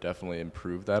would definitely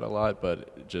improve that a lot,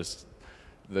 but just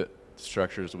the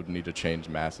structures would need to change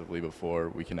massively before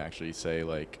we can actually say,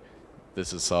 like,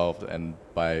 this is solved, and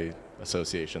by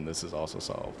association, this is also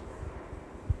solved.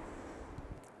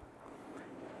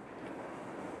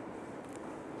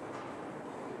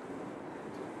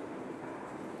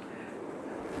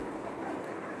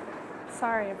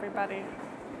 Sorry, everybody,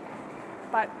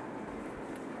 but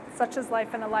such is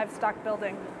life in a livestock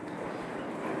building.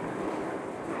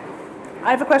 I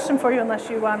have a question for you,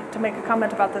 unless you want to make a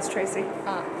comment about this, Tracy.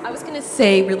 I was going to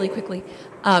say really quickly,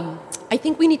 I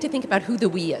think we need to think about who the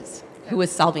we is, who is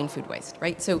solving food waste,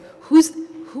 right? So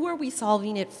who are we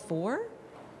solving it for,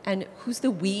 and who's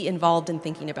the we involved in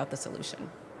thinking about the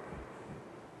solution?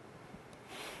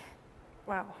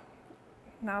 Wow.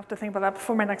 Now I have to think about that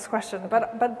before my next question.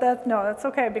 But that's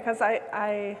okay, because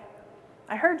I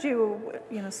heard you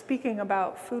speaking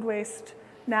about food waste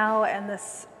now and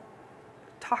this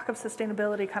talk of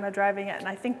sustainability kind of driving it. And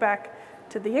I think back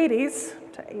to the 80s,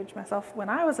 to age myself, when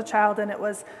I was a child, and it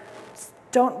was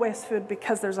don't waste food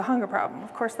because there's a hunger problem.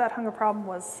 Of course, that hunger problem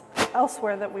was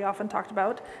elsewhere that we often talked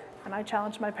about. And I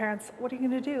challenged my parents, what are you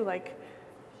going to do? Like,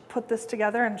 put this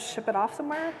together and ship it off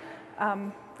somewhere?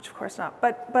 Which of course not.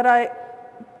 But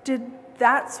did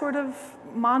that sort of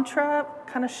mantra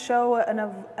kind of show an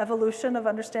evolution of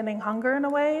understanding hunger in a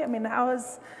way? I mean, how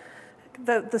has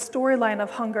the storyline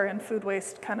of hunger and food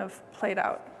waste kind of played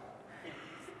out?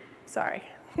 Sorry.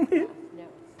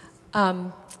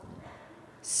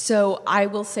 So I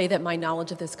will say that my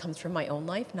knowledge of this comes from my own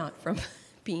life, not from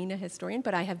being a historian,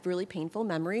 but I have really painful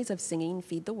memories of singing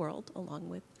Feed the World along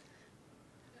with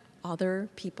other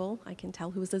people, I can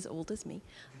tell, who's as old as me.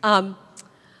 I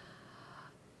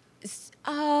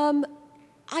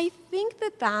think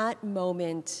that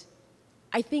moment,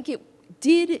 I think it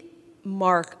did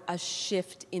mark a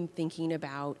shift in thinking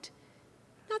about,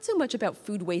 not so much about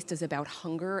food waste as about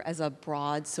hunger as a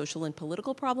broad social and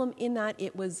political problem, in that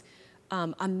it was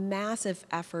a massive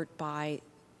effort by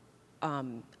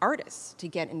artists to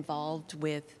get involved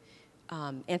with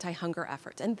anti-hunger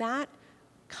efforts. And that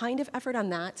kind of effort on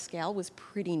that scale was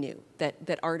pretty new,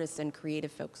 that artists and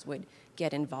creative folks would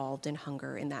get involved in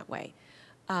hunger in that way.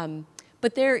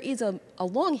 But there is a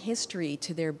long history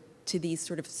to these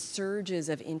sort of surges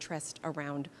of interest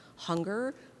around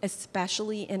hunger,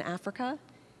 especially in Africa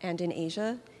and in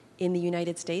Asia, in the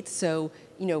United States. So,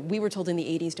 we were told in the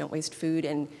 80s, don't waste food,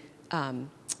 and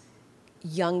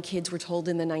young kids were told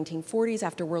in the 1940s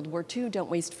after World War II, don't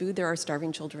waste food, there are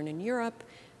starving children in Europe.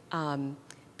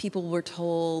 People were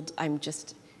told, I'm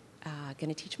just going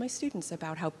to teach my students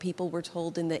about how people were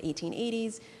told in the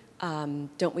 1880s,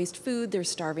 don't waste food, there's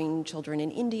starving children in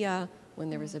India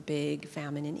when there was a big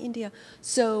famine in India.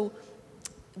 So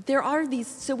there are these,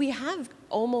 so we have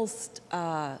almost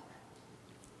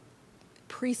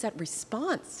preset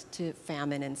response to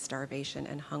famine and starvation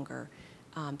and hunger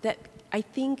that I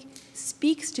think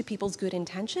speaks to people's good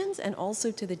intentions and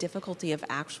also to the difficulty of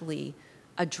actually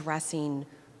addressing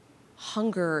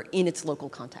hunger in its local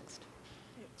context,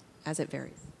 as it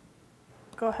varies.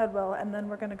 Go ahead, Will, and then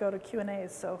we're going to go to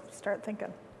Q&As, so start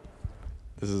thinking.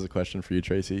 This is a question for you,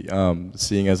 Tracy.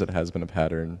 Seeing as it has been a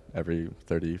pattern every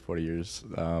 30, 40 years,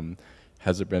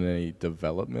 has there been any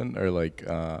development or I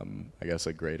guess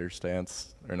a greater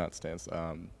stance, or not stance,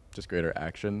 just greater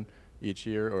action each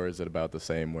year, or is it about the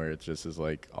same where it just is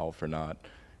like all for naught?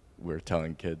 We're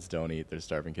telling kids don't eat, there's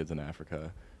starving kids in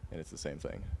Africa, and it's the same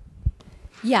thing.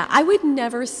 Yeah, I would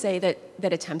never say that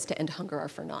attempts to end hunger are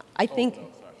for naught. I think...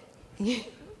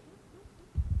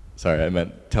 Sorry, I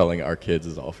meant telling our kids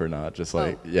is all for naught, just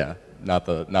like, yeah,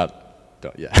 yeah.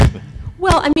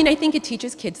 Well, I mean, I think it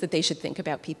teaches kids that they should think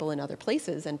about people in other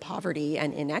places and poverty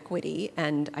and inequity,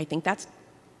 and I think that's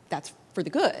for the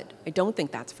good. I don't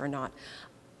think that's for naught.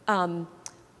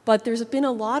 But there's been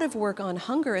a lot of work on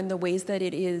hunger in the ways that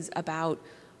it is about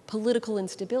political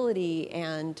instability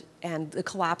and the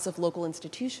collapse of local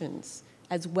institutions,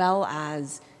 as well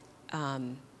as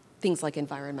things like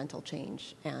environmental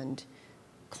change and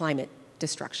climate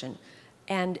destruction.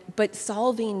 But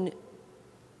sometimes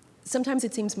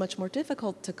it seems much more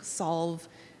difficult to solve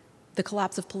the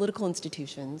collapse of political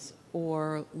institutions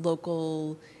or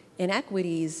local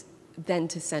inequities than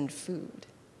to send food.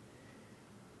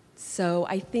 So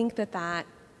I think that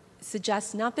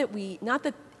suggests and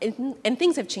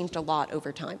things have changed a lot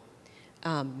over time.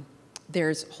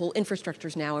 There's whole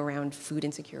infrastructures now around food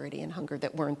insecurity and hunger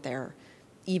that weren't there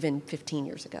even 15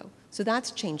 years ago. So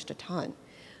that's changed a ton.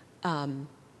 And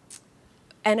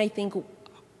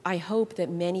I hope that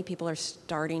many people are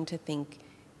starting to think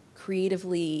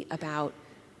creatively about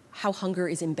how hunger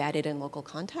is embedded in local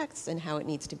contexts and how it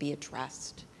needs to be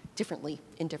addressed differently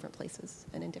in different places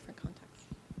and in different contexts.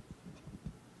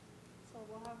 So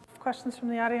we'll have questions from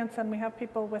the audience, and we have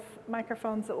people with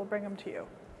microphones that will bring them to you.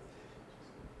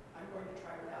 I'm going to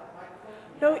try without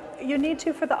microphone. No, you need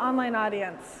to for the online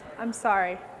audience. I'm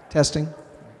sorry. Testing.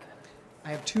 I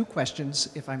have two questions,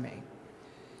 if I may.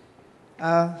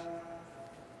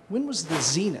 When was the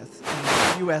zenith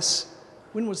in the U.S.,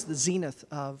 when was the zenith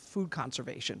of food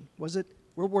conservation? Was it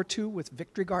World War II with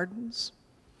Victory Gardens?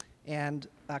 And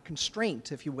a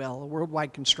constraint, if you will, a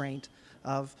worldwide constraint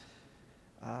of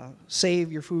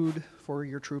save your food for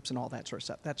your troops and all that sort of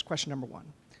stuff. That's question number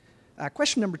one.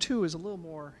 Question number two is a little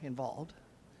more involved.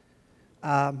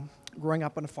 Growing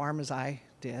up on a farm as I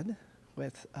did,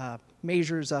 with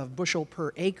measures of bushel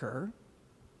per acre,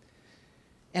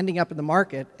 ending up in the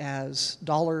market as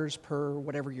dollars per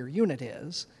whatever your unit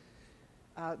is,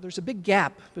 there's a big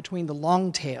gap between the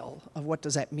long tail of what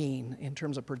does that mean in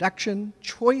terms of production,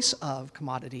 choice of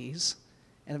commodities,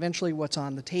 and eventually what's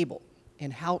on the table,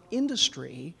 and how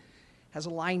industry has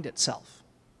aligned itself.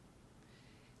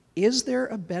 Is there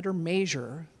a better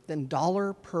measure than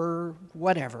dollar per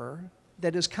whatever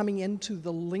that is coming into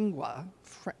the lingua,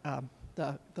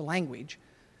 the language,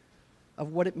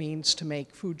 of what it means to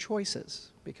make food choices?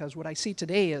 Because what I see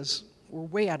today is we're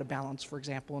way out of balance, for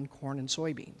example, in corn and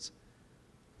soybeans.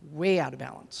 Way out of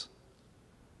balance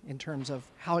in terms of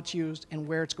how it's used and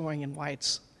where it's going and why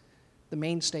it's the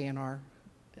mainstay in our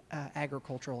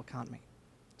agricultural economy.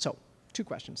 So, two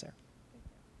questions there.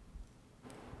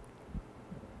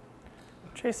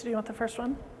 Tracy, do you want the first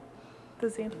one? The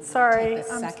zenith. Sorry. Take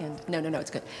the second. No, it's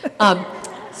good.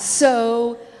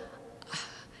 So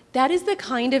that is the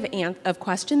kind of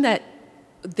question that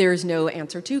there's no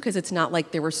answer to, because it's not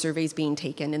like there were surveys being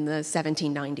taken in the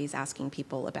 1790s asking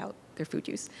people about their food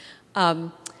use.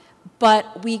 And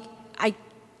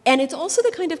it's also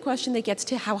the kind of question that gets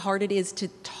to how hard it is to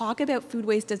talk about food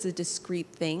waste as a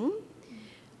discrete thing,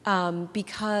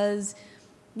 because,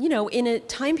 in a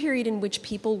time period in which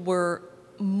people were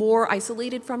more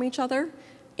isolated from each other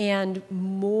and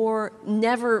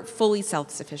never fully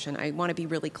self-sufficient. I want to be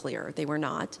really clear, they were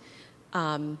not.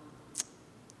 But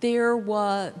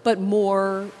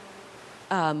more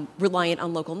reliant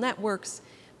on local networks,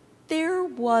 there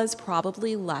was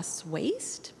probably less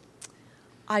waste.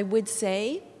 I would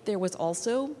say there was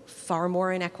also far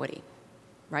more inequity,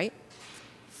 right?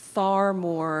 Far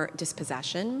more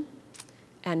dispossession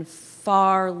and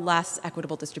far less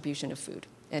equitable distribution of food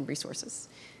and resources.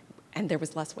 And there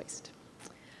was less waste.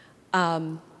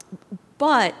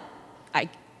 But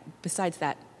besides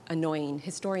that annoying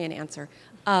historian answer,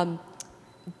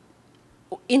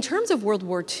 in terms of World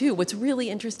War II, what's really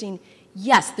interesting,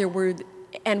 yes, there were,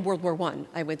 and World War I,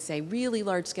 I would say, really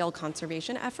large-scale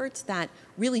conservation efforts that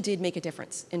really did make a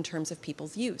difference in terms of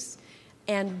people's use.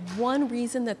 And one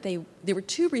reason that there were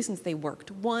two reasons they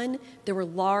worked. One, there were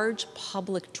large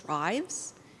public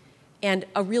drives and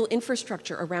a real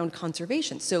infrastructure around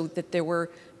conservation, so that there were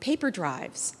paper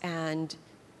drives and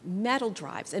metal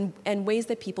drives and ways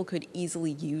that people could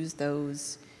easily use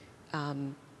those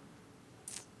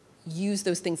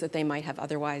things that they might have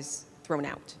otherwise thrown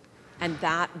out. And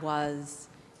that was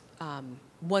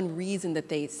one reason that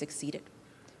they succeeded.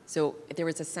 So there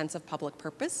was a sense of public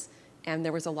purpose, and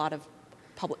there was a lot of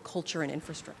public culture and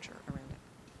infrastructure around it.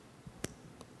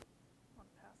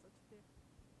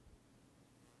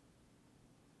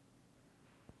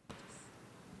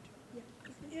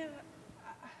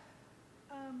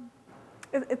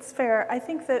 It's fair. I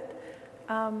think that,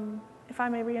 if I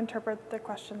may reinterpret the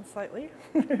question slightly,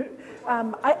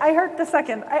 I heard the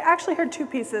second. I actually heard two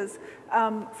pieces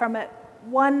from it.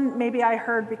 One, maybe I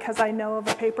heard because I know of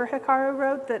a paper Hikaru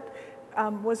wrote that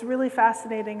was really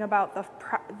fascinating about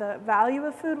the value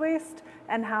of food waste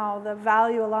and how the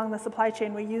value along the supply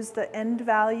chain, we use the end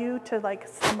value to like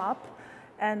sum up.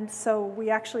 And so we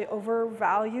actually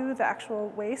overvalue the actual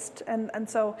waste. And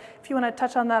so if you want to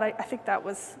touch on that, I think that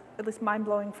was at least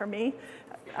mind-blowing for me.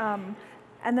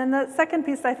 And then the second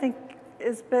piece, I think,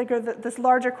 is bigger, this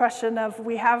larger question of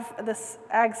we have this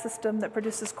ag system that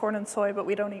produces corn and soy, but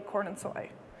we don't eat corn and soy.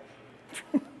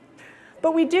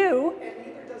 But we do. And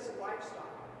neither does the livestock.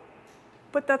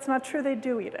 But that's not true. They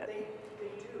do eat it. They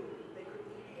do. They could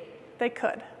eat hay. They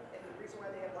could. And the reason why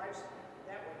they have livestock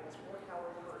that way is more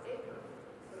calories per acre,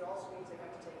 but it also means they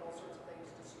have to take all sorts of things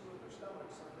to soothe their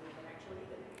stomachs so that they can actually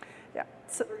eat it. Yeah.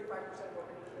 So, 35% of our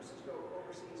nutritionists go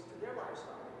overseas to their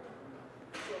livestock.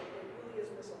 So it really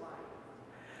is misaligned.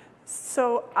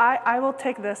 So I will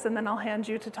take this, and then I'll hand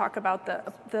you to talk about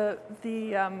the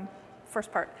first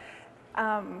part.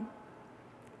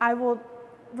 I will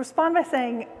respond by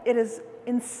saying it is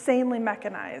insanely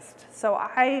mechanized. So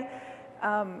I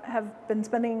have been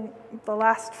spending the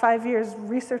last 5 years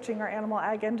researching our animal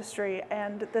ag industry,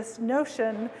 and this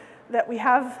notion that we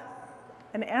have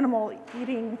an animal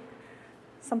eating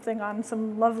something on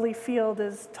some lovely field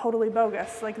is totally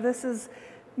bogus. Like, this is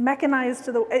mechanized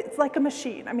to it's like a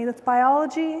machine. I mean, it's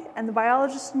biology, and the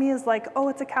biologist in me is like, oh,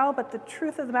 it's a cow, but the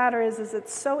truth of the matter is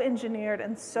it's so engineered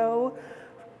and so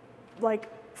like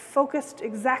focused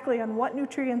exactly on what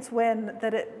nutrients when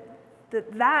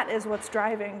that is what's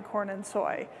driving corn and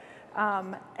soy.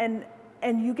 And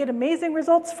you get amazing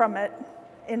results from it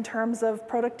in terms of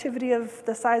productivity of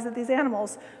the size of these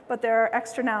animals, but there are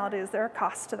externalities, there are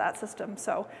costs to that system.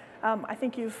 So I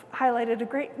think you've highlighted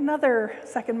another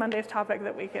Second Monday's topic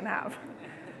that we can have. Do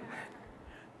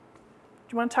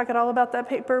you want to talk at all about that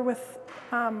paper with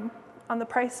on the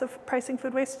pricing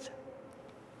food waste?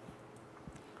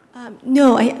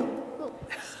 No, I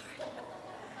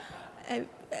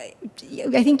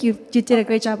think you did a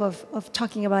great job of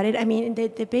talking about it. I mean,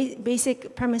 the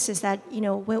basic premise is that,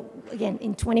 again,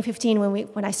 in 2015,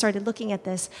 when I started looking at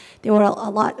this, there were a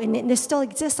lot, and there still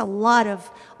exists a lot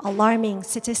of alarming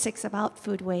statistics about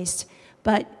food waste.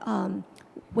 But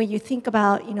when you think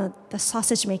about, the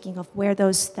sausage making of where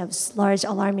those large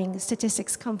alarming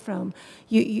statistics come from,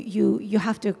 you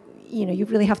have to, you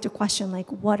really have to question, like,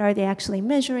 what are they actually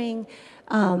measuring?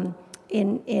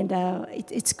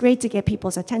 It's great to get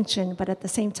people's attention, but at the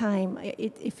same time,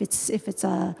 if it's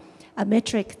a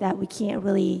metric that we can't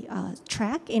really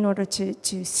track in order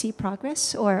to see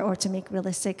progress or to make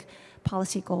realistic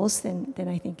policy goals, then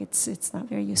I think it's not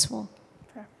very useful.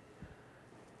 Fair.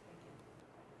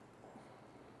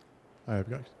 I've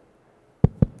got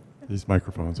these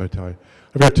microphones, I tell you.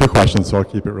 I've got two questions, so I'll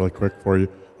keep it really quick for you.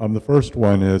 The first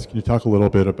one is, can you talk a little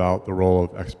bit about the role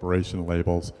of expiration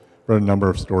labels? I've read a number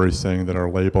of stories saying that our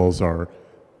labels are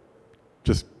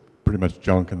just pretty much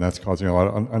junk, and that's causing a lot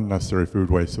of unnecessary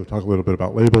food waste. So talk a little bit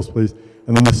about labels, please.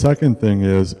 And then the second thing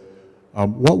is,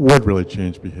 what would really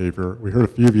change behavior? We heard a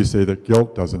few of you say that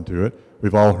guilt doesn't do it.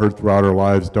 We've all heard throughout our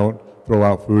lives, don't throw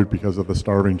out food because of the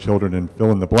starving children and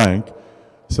fill in the blank.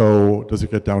 So does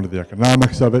it get down to the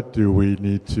economics of it? Do we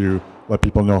need to let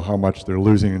people know how much they're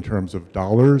losing in terms of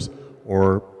dollars?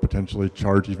 or potentially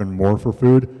charge even more for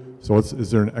food? So is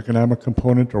there an economic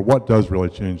component, or what does really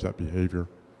change that behavior?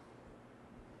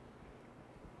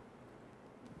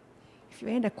 If you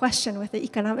end a question with the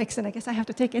economics, then I guess I have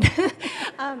to take it.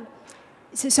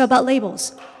 So about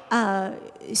labels.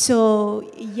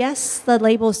 So yes, the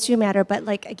labels do matter, but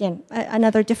like again,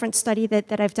 another different study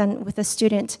that I've done with a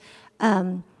student,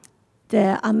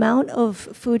 the amount of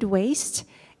food waste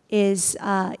is,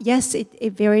 yes,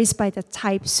 it varies by the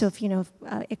types of,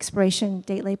 expiration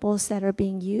date labels that are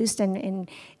being used and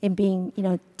being,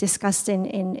 discussed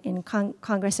in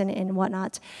Congress and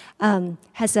whatnot,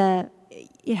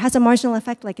 it has a marginal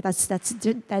effect, like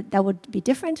that would be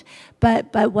different,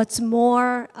 but what's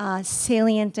more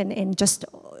salient and just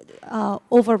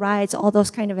overrides all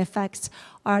those kind of effects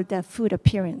are the food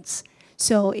appearance.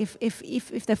 So if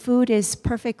the food is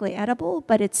perfectly edible,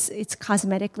 but it's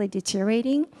cosmetically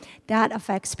deteriorating, that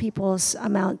affects people's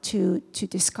amount to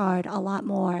discard a lot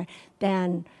more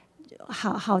than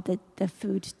how the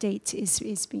food date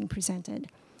is being presented.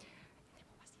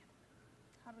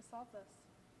 How to solve this?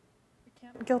 We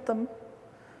can't guilt them.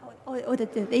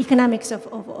 The economics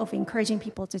of encouraging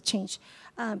people to change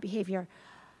behavior.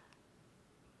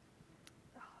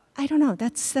 I don't know.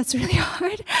 That's really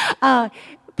hard.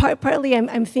 Partly,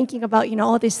 I'm thinking about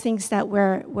all these things that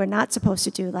we're not supposed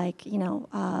to do, like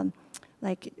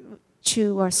like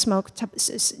chew or smoke,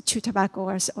 chew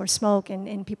tobacco or smoke,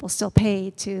 and people still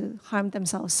pay to harm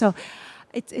themselves. So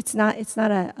it's not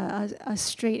a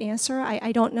straight answer.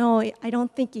 I don't know. I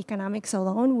don't think economics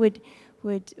alone would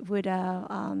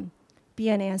be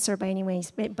an answer by any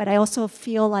ways. But I also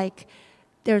feel like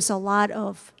there's a lot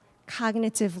of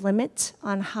cognitive limit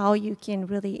on how you can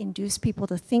really induce people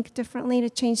to think differently to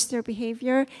change their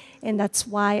behavior. And that's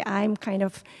why I'm kind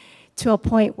of to a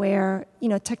point where,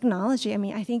 technology,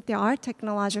 I think there are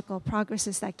technological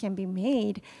progresses that can be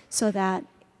made so that,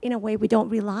 in a way, we don't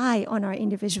rely on our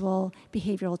individual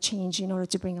behavioral change in order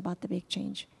to bring about the big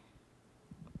change.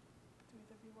 Do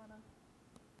either of you want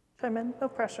to chime in? No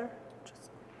pressure.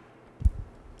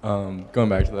 Going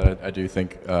back to that, I do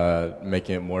think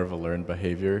making it more of a learned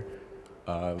behavior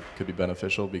could be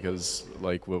beneficial, because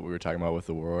like what we were talking about with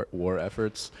the war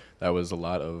efforts, that was a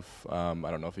lot of, I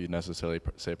don't know if you'd necessarily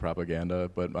say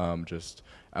propaganda, but just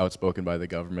outspoken by the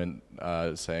government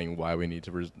saying why we need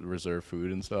to reserve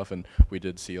food and stuff, and we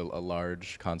did see a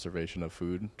large conservation of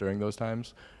food during those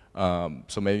times.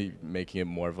 So maybe making it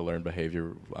more of a learned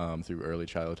behavior through early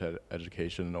childhood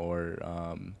education, or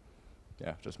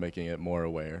yeah, just making it more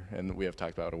aware. And we have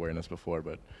talked about awareness before,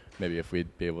 but maybe if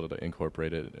we'd be able to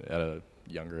incorporate it at a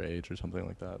younger age or something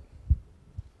like that.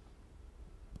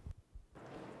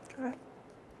 Go ahead.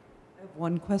 I have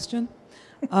one question.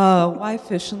 Why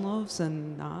Fish and Loaves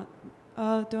and not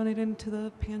donating to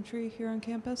the pantry here on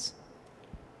campus?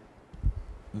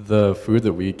 The food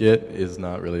that we get is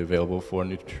not really available for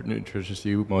nutritious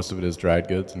use. Most of it is dried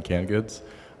goods and canned goods.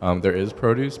 There is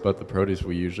produce, but the produce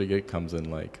we usually get comes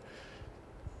in like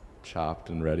chopped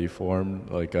and ready form.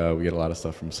 Like we get a lot of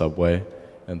stuff from Subway,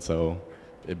 and so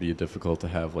it'd be difficult to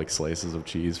have like slices of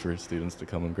cheese for students to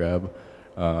come and grab.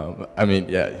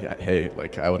 Yeah, hey,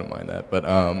 like I wouldn't mind that, but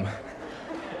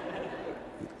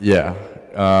yeah,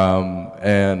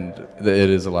 and it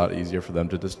is a lot easier for them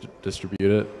to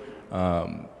distribute it.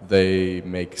 They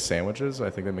make sandwiches.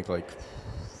 I think they make like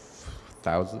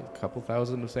couple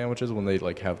thousand of sandwiches when they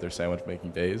like have their sandwich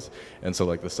making days, and so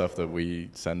like the stuff that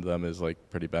we send them is like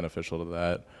pretty beneficial to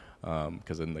that,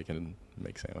 because then they can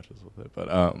make sandwiches with it.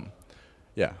 But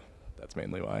yeah, that's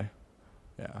mainly why.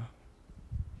 Yeah.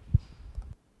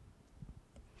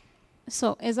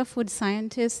 So as a food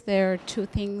scientist, there are two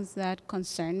things that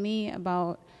concern me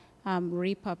about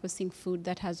repurposing food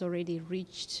that has already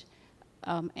reached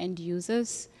end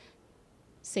users: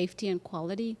 safety and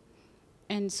quality.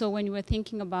 And so when you were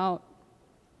thinking about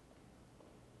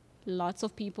lots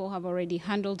of people have already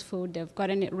handled food, they've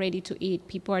gotten it ready to eat,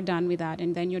 people are done with that,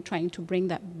 and then you're trying to bring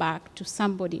that back to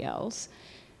somebody else.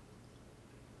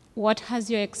 What has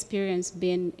your experience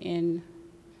been in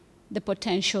the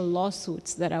potential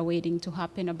lawsuits that are waiting to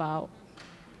happen about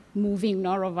moving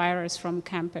norovirus from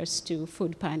campus to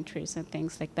food pantries and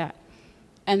things like that?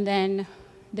 And then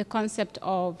the concept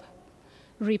of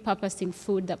repurposing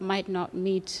food that might not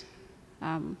meet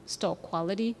store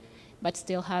quality, but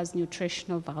still has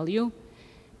nutritional value.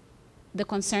 The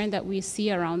concern that we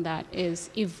see around that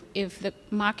is if the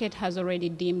market has already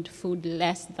deemed food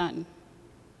less than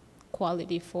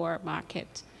quality for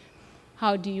market,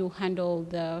 how do you handle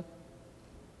the,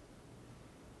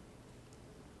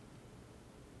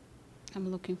 I'm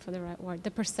looking for the right word,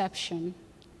 the perception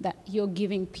that you're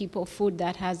giving people food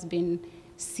that has been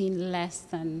seen less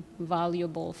than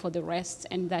valuable for the rest,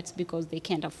 and that's because they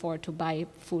can't afford to buy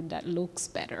food that looks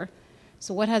better.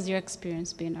 So what has your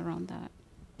experience been around that?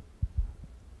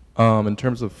 In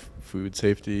terms of food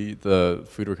safety, the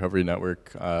Food Recovery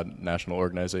Network national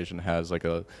organization has like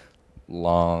a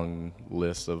long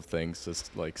list of things to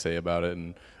like say about it,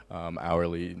 and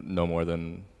hourly, no more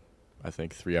than I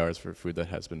think 3 hours for food that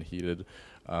has been heated,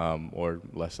 or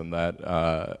less than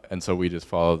that. And so we just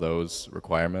follow those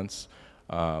requirements,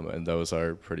 and those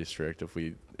are pretty strict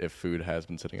if food has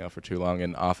been sitting out for too long.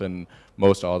 And often,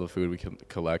 most all the food we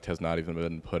collect has not even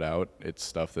been put out. It's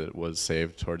stuff that was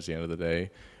saved towards the end of the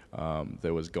day,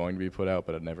 that was going to be put out,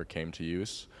 but it never came to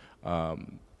use.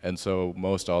 And so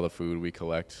most all the food we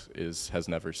collect has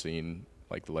never seen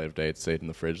like the light of day. It stayed in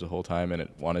the fridge the whole time, and it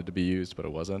wanted to be used, but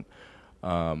it wasn't.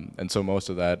 And so most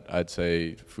of that, I'd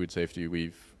say, food safety,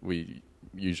 we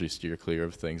usually steer clear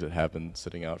of things that have been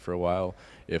sitting out for a while.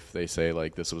 If they say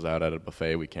like this was out at a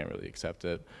buffet, we can't really accept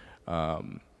it.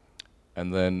 And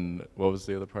then what was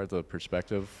the other part? The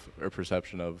perspective or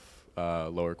perception of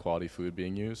lower quality food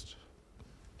being used?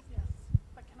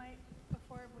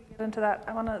 Into that,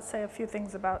 I want to say a few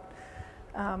things about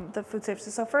the food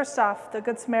safety. So first off, the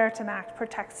Good Samaritan Act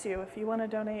protects you. If you want to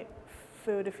donate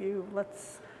food, if you want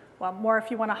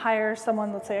to hire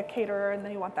someone, let's say a caterer, and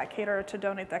then you want that caterer to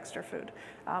donate the extra food.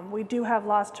 We do have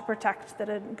laws to protect that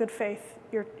in good faith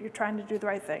you're trying to do the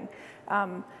right thing.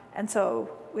 And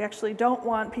so we actually don't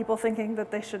want people thinking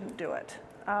that they shouldn't do it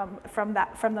from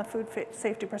the food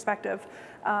safety perspective.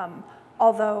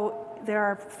 Although there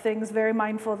are things very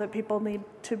mindful that people need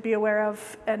to be aware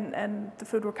of, and the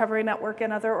Food Recovery Network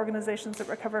and other organizations that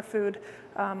recover food,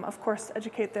 of course,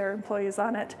 educate their employees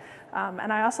on it.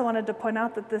 And I also wanted to point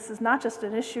out that this is not just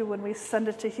an issue when we send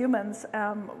it to humans.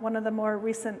 One of the more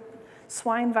recent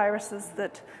swine viruses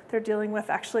that they're dealing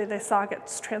with, actually they saw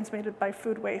gets transmitted by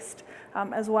food waste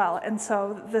as well. And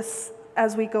so this,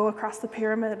 as we go across the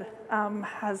pyramid,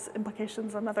 has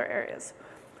implications in other areas.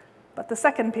 But the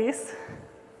second piece,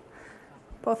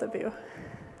 both of you.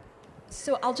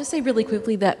 So I'll just say really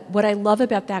quickly that what I love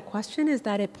about that question is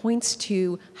that it points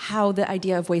to how the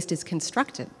idea of waste is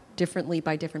constructed differently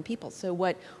by different people. So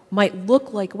what might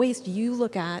look like waste, you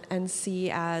look at and see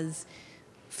as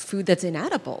food that's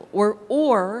inedible,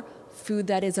 or food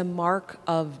that is a mark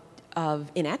of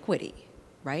inequity,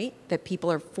 right? That people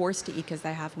are forced to eat because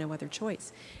they have no other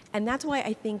choice. And that's why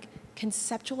I think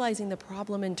conceptualizing the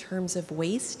problem in terms of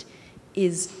waste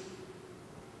is,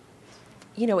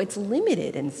 it's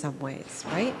limited in some ways,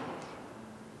 right?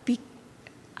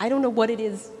 I don't know what it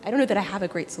is. I don't know that I have a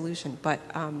great solution, but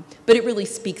it really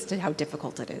speaks to how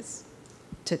difficult it is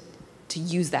to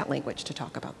use that language to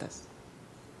talk about this.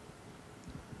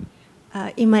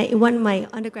 In one of my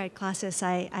undergrad classes,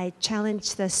 I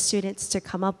challenged the students to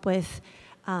come up with,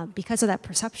 because of that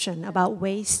perception about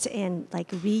waste and like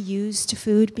reused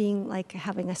food being like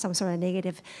having some sort of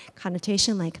negative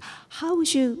connotation, like how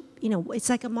would you, it's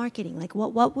like a marketing, like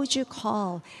what would you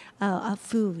call a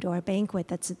food or a banquet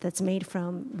that's made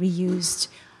from reused,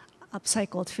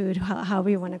 upcycled food, however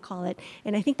you want to call it.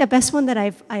 And I think the best one that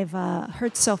I've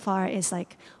heard so far is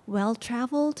like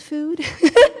well-traveled food.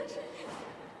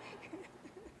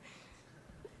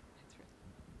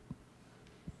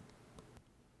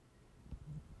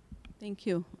 Thank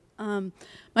you.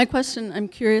 My question, I'm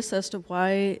curious as to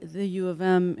why the U of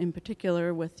M in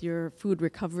particular with your food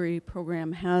recovery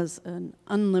program has an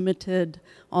unlimited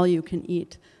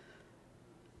all-you-can-eat.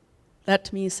 That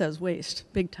to me says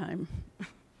waste, big time.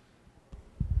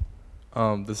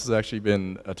 This has actually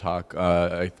been a talk,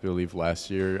 I believe last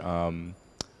year.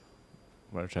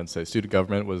 What I'm trying to say, student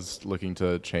government was looking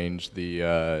to change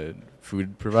the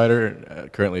food provider.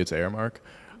 Currently it's Aramark.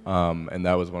 And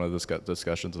that was one of the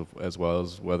discussions as well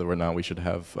as whether or not we should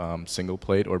have single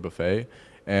plate or buffet.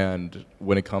 And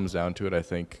when it comes down to it, I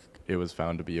think it was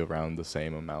found to be around the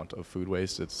same amount of food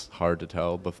waste. It's hard to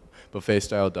tell. Buffet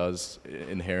style does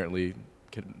inherently,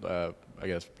 I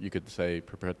guess you could say,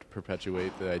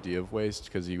 perpetuate the idea of waste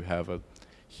because you have a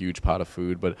huge pot of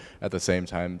food. But at the same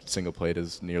time, single plate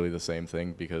is nearly the same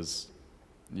thing because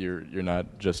you're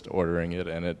not just ordering it,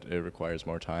 and it requires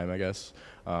more time, I guess.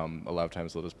 A lot of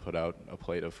times they'll just put out a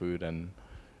plate of food, and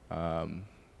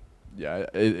yeah,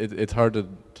 it's hard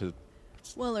to.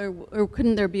 Well, or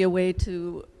couldn't there be a way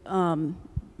to,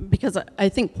 because I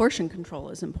think portion control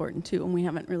is important too, and we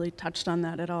haven't really touched on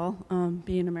that at all,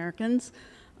 being Americans,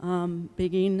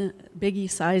 biggie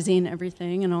sizing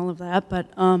everything and all of that, but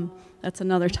that's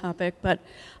another topic. But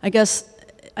I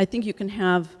think you can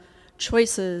have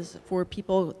choices for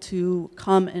people to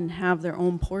come and have their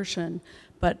own portion,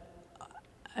 but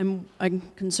I'm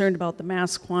concerned about the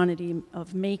mass quantity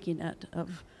of making it,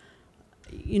 of,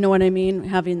 you know what I mean?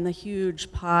 Having the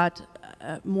huge pot,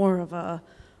 more of a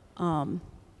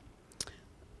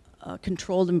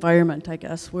controlled environment, I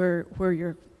guess, where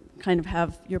you're kind of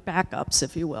have your backups,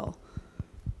 if you will.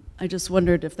 I just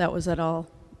wondered if that was at all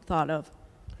thought of.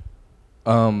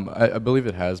 I believe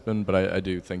it has been, but I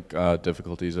do think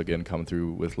difficulties again come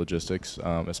through with logistics,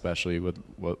 especially with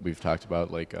what we've talked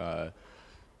about, like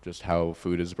just how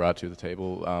food is brought to the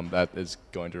table. That is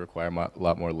going to require a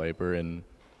lot more labor and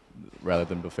rather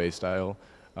than buffet style.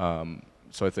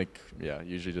 So I think, yeah,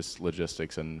 usually just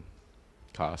logistics and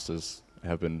costs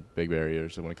have been big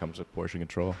barriers when it comes to portion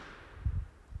control.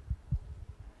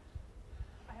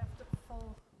 I have to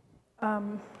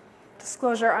full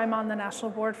disclosure, I'm on the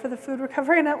National Board for the Food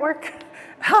Recovery Network,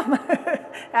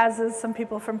 as is some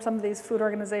people from some of these food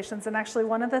organizations. And actually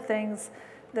one of the things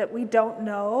that we don't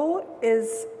know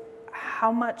is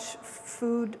how much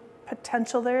food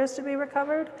potential there is to be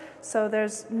recovered. So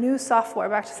there's new software,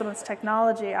 back to some of this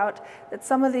technology out, that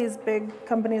some of these big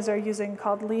companies are using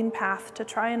called LeanPath to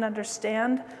try and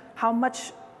understand how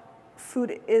much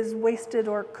food is wasted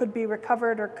or could be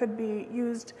recovered or could be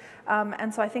used.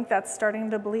 And so I think that's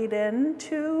starting to bleed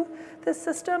into this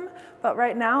system. But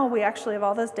right now, we actually have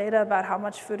all this data about how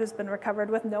much food has been recovered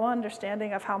with no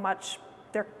understanding of how much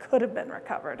there could have been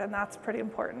recovered, and that's pretty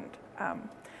important.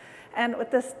 And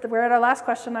with this, we're at our last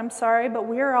question. I'm sorry, but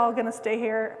we're all going to stay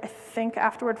here, I think,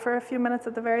 afterward for a few minutes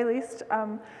at the very least.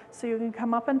 So you can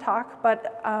come up and talk,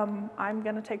 but I'm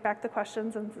going to take back the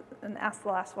questions and ask the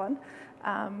last one.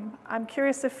 I'm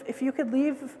curious if you could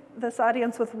leave this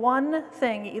audience with one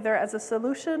thing, either as a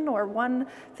solution or one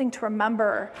thing to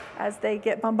remember as they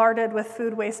get bombarded with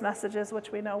food waste messages,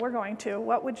 which we know we're going to.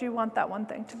 What would you want that one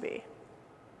thing to be?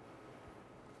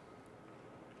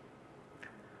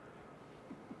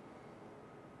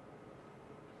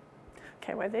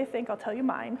 Okay, what they think, I'll tell you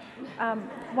mine.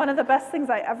 One of the best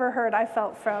things I ever heard, I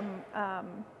felt from,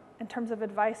 in terms of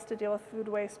advice to deal with food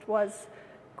waste, was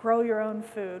grow your own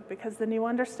food, because then you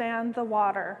understand the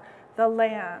water, the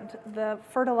land, the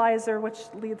fertilizer, which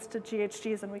leads to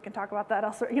GHGs, and we can talk about that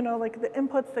elsewhere, you know, like the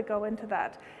inputs that go into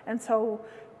that. And so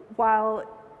while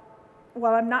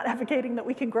I'm not advocating that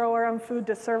we can grow our own food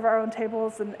to serve our own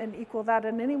tables and equal that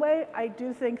in any way, I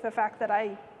do think the fact that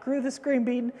I grew this green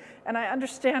bean and I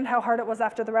understand how hard it was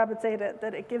after the rabbits ate it,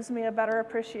 that it gives me a better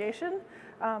appreciation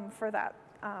for that.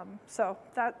 So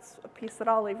that's a piece that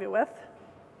I'll leave you with.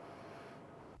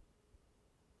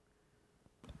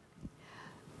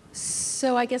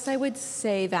 So I guess I would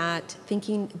say that,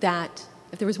 thinking that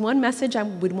if there was one message I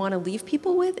would want to leave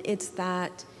people with, it's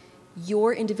that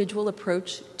your individual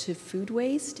approach to food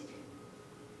waste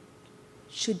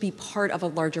should be part of a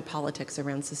larger politics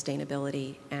around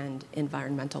sustainability and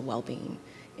environmental well-being.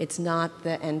 It's not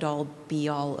the end-all,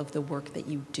 be-all of the work that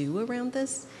you do around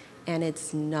this, and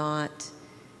it's not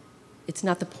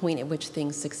the point at which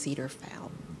things succeed or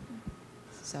fail.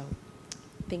 So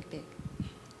think big.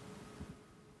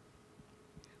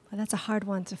 Well, that's a hard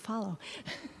one to follow.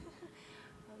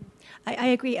 I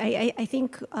agree. I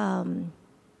think,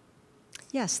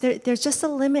 yes, there's just a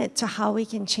limit to how we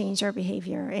can change our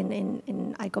behavior.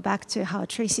 And I go back to how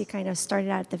Tracy kind of started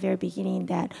out at the very beginning,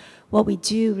 that what we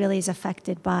do really is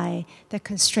affected by the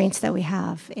constraints that we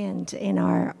have and in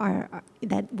our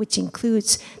that which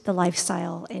includes the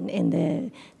lifestyle and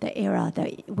the era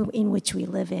in which we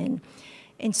live in.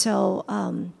 And so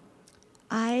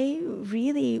I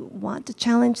really want to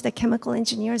challenge the chemical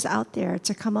engineers out there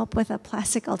to come up with a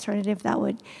plastic alternative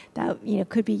that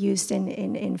could be used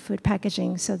in food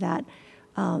packaging, so that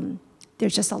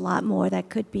there's just a lot more that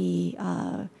could be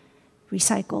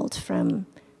recycled from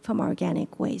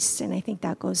organic waste. And I think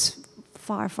that goes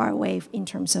far, far away in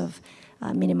terms of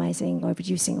minimizing or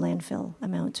reducing landfill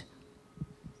amount.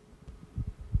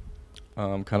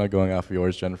 Kind of going off of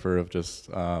yours, Jennifer, of just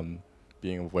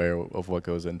being aware of what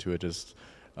goes into it, just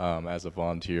as a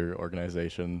volunteer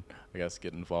organization, I guess,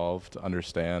 get involved,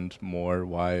 understand more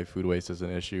why food waste is an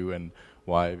issue and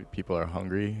why people are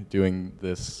hungry. Doing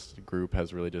this group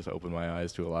has really just opened my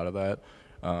eyes to a lot of that.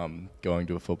 Going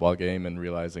to a football game and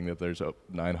realizing that there's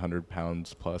 900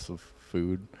 pounds plus of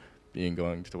food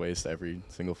going to waste every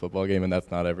single football game, and that's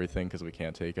not everything, because we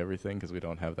can't take everything because we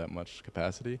don't have that much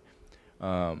capacity.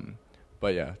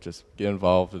 But yeah, just get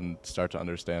involved and start to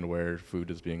understand where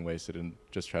food is being wasted and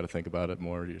just try to think about it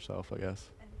more yourself, I guess.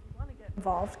 And if you want to get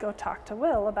involved, go talk to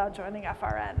Will about joining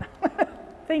FRN.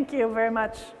 Thank you very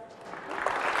much.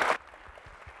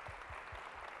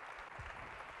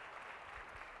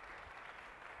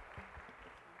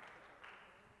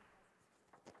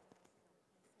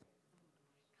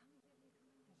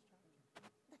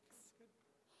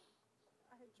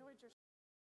 enjoyed your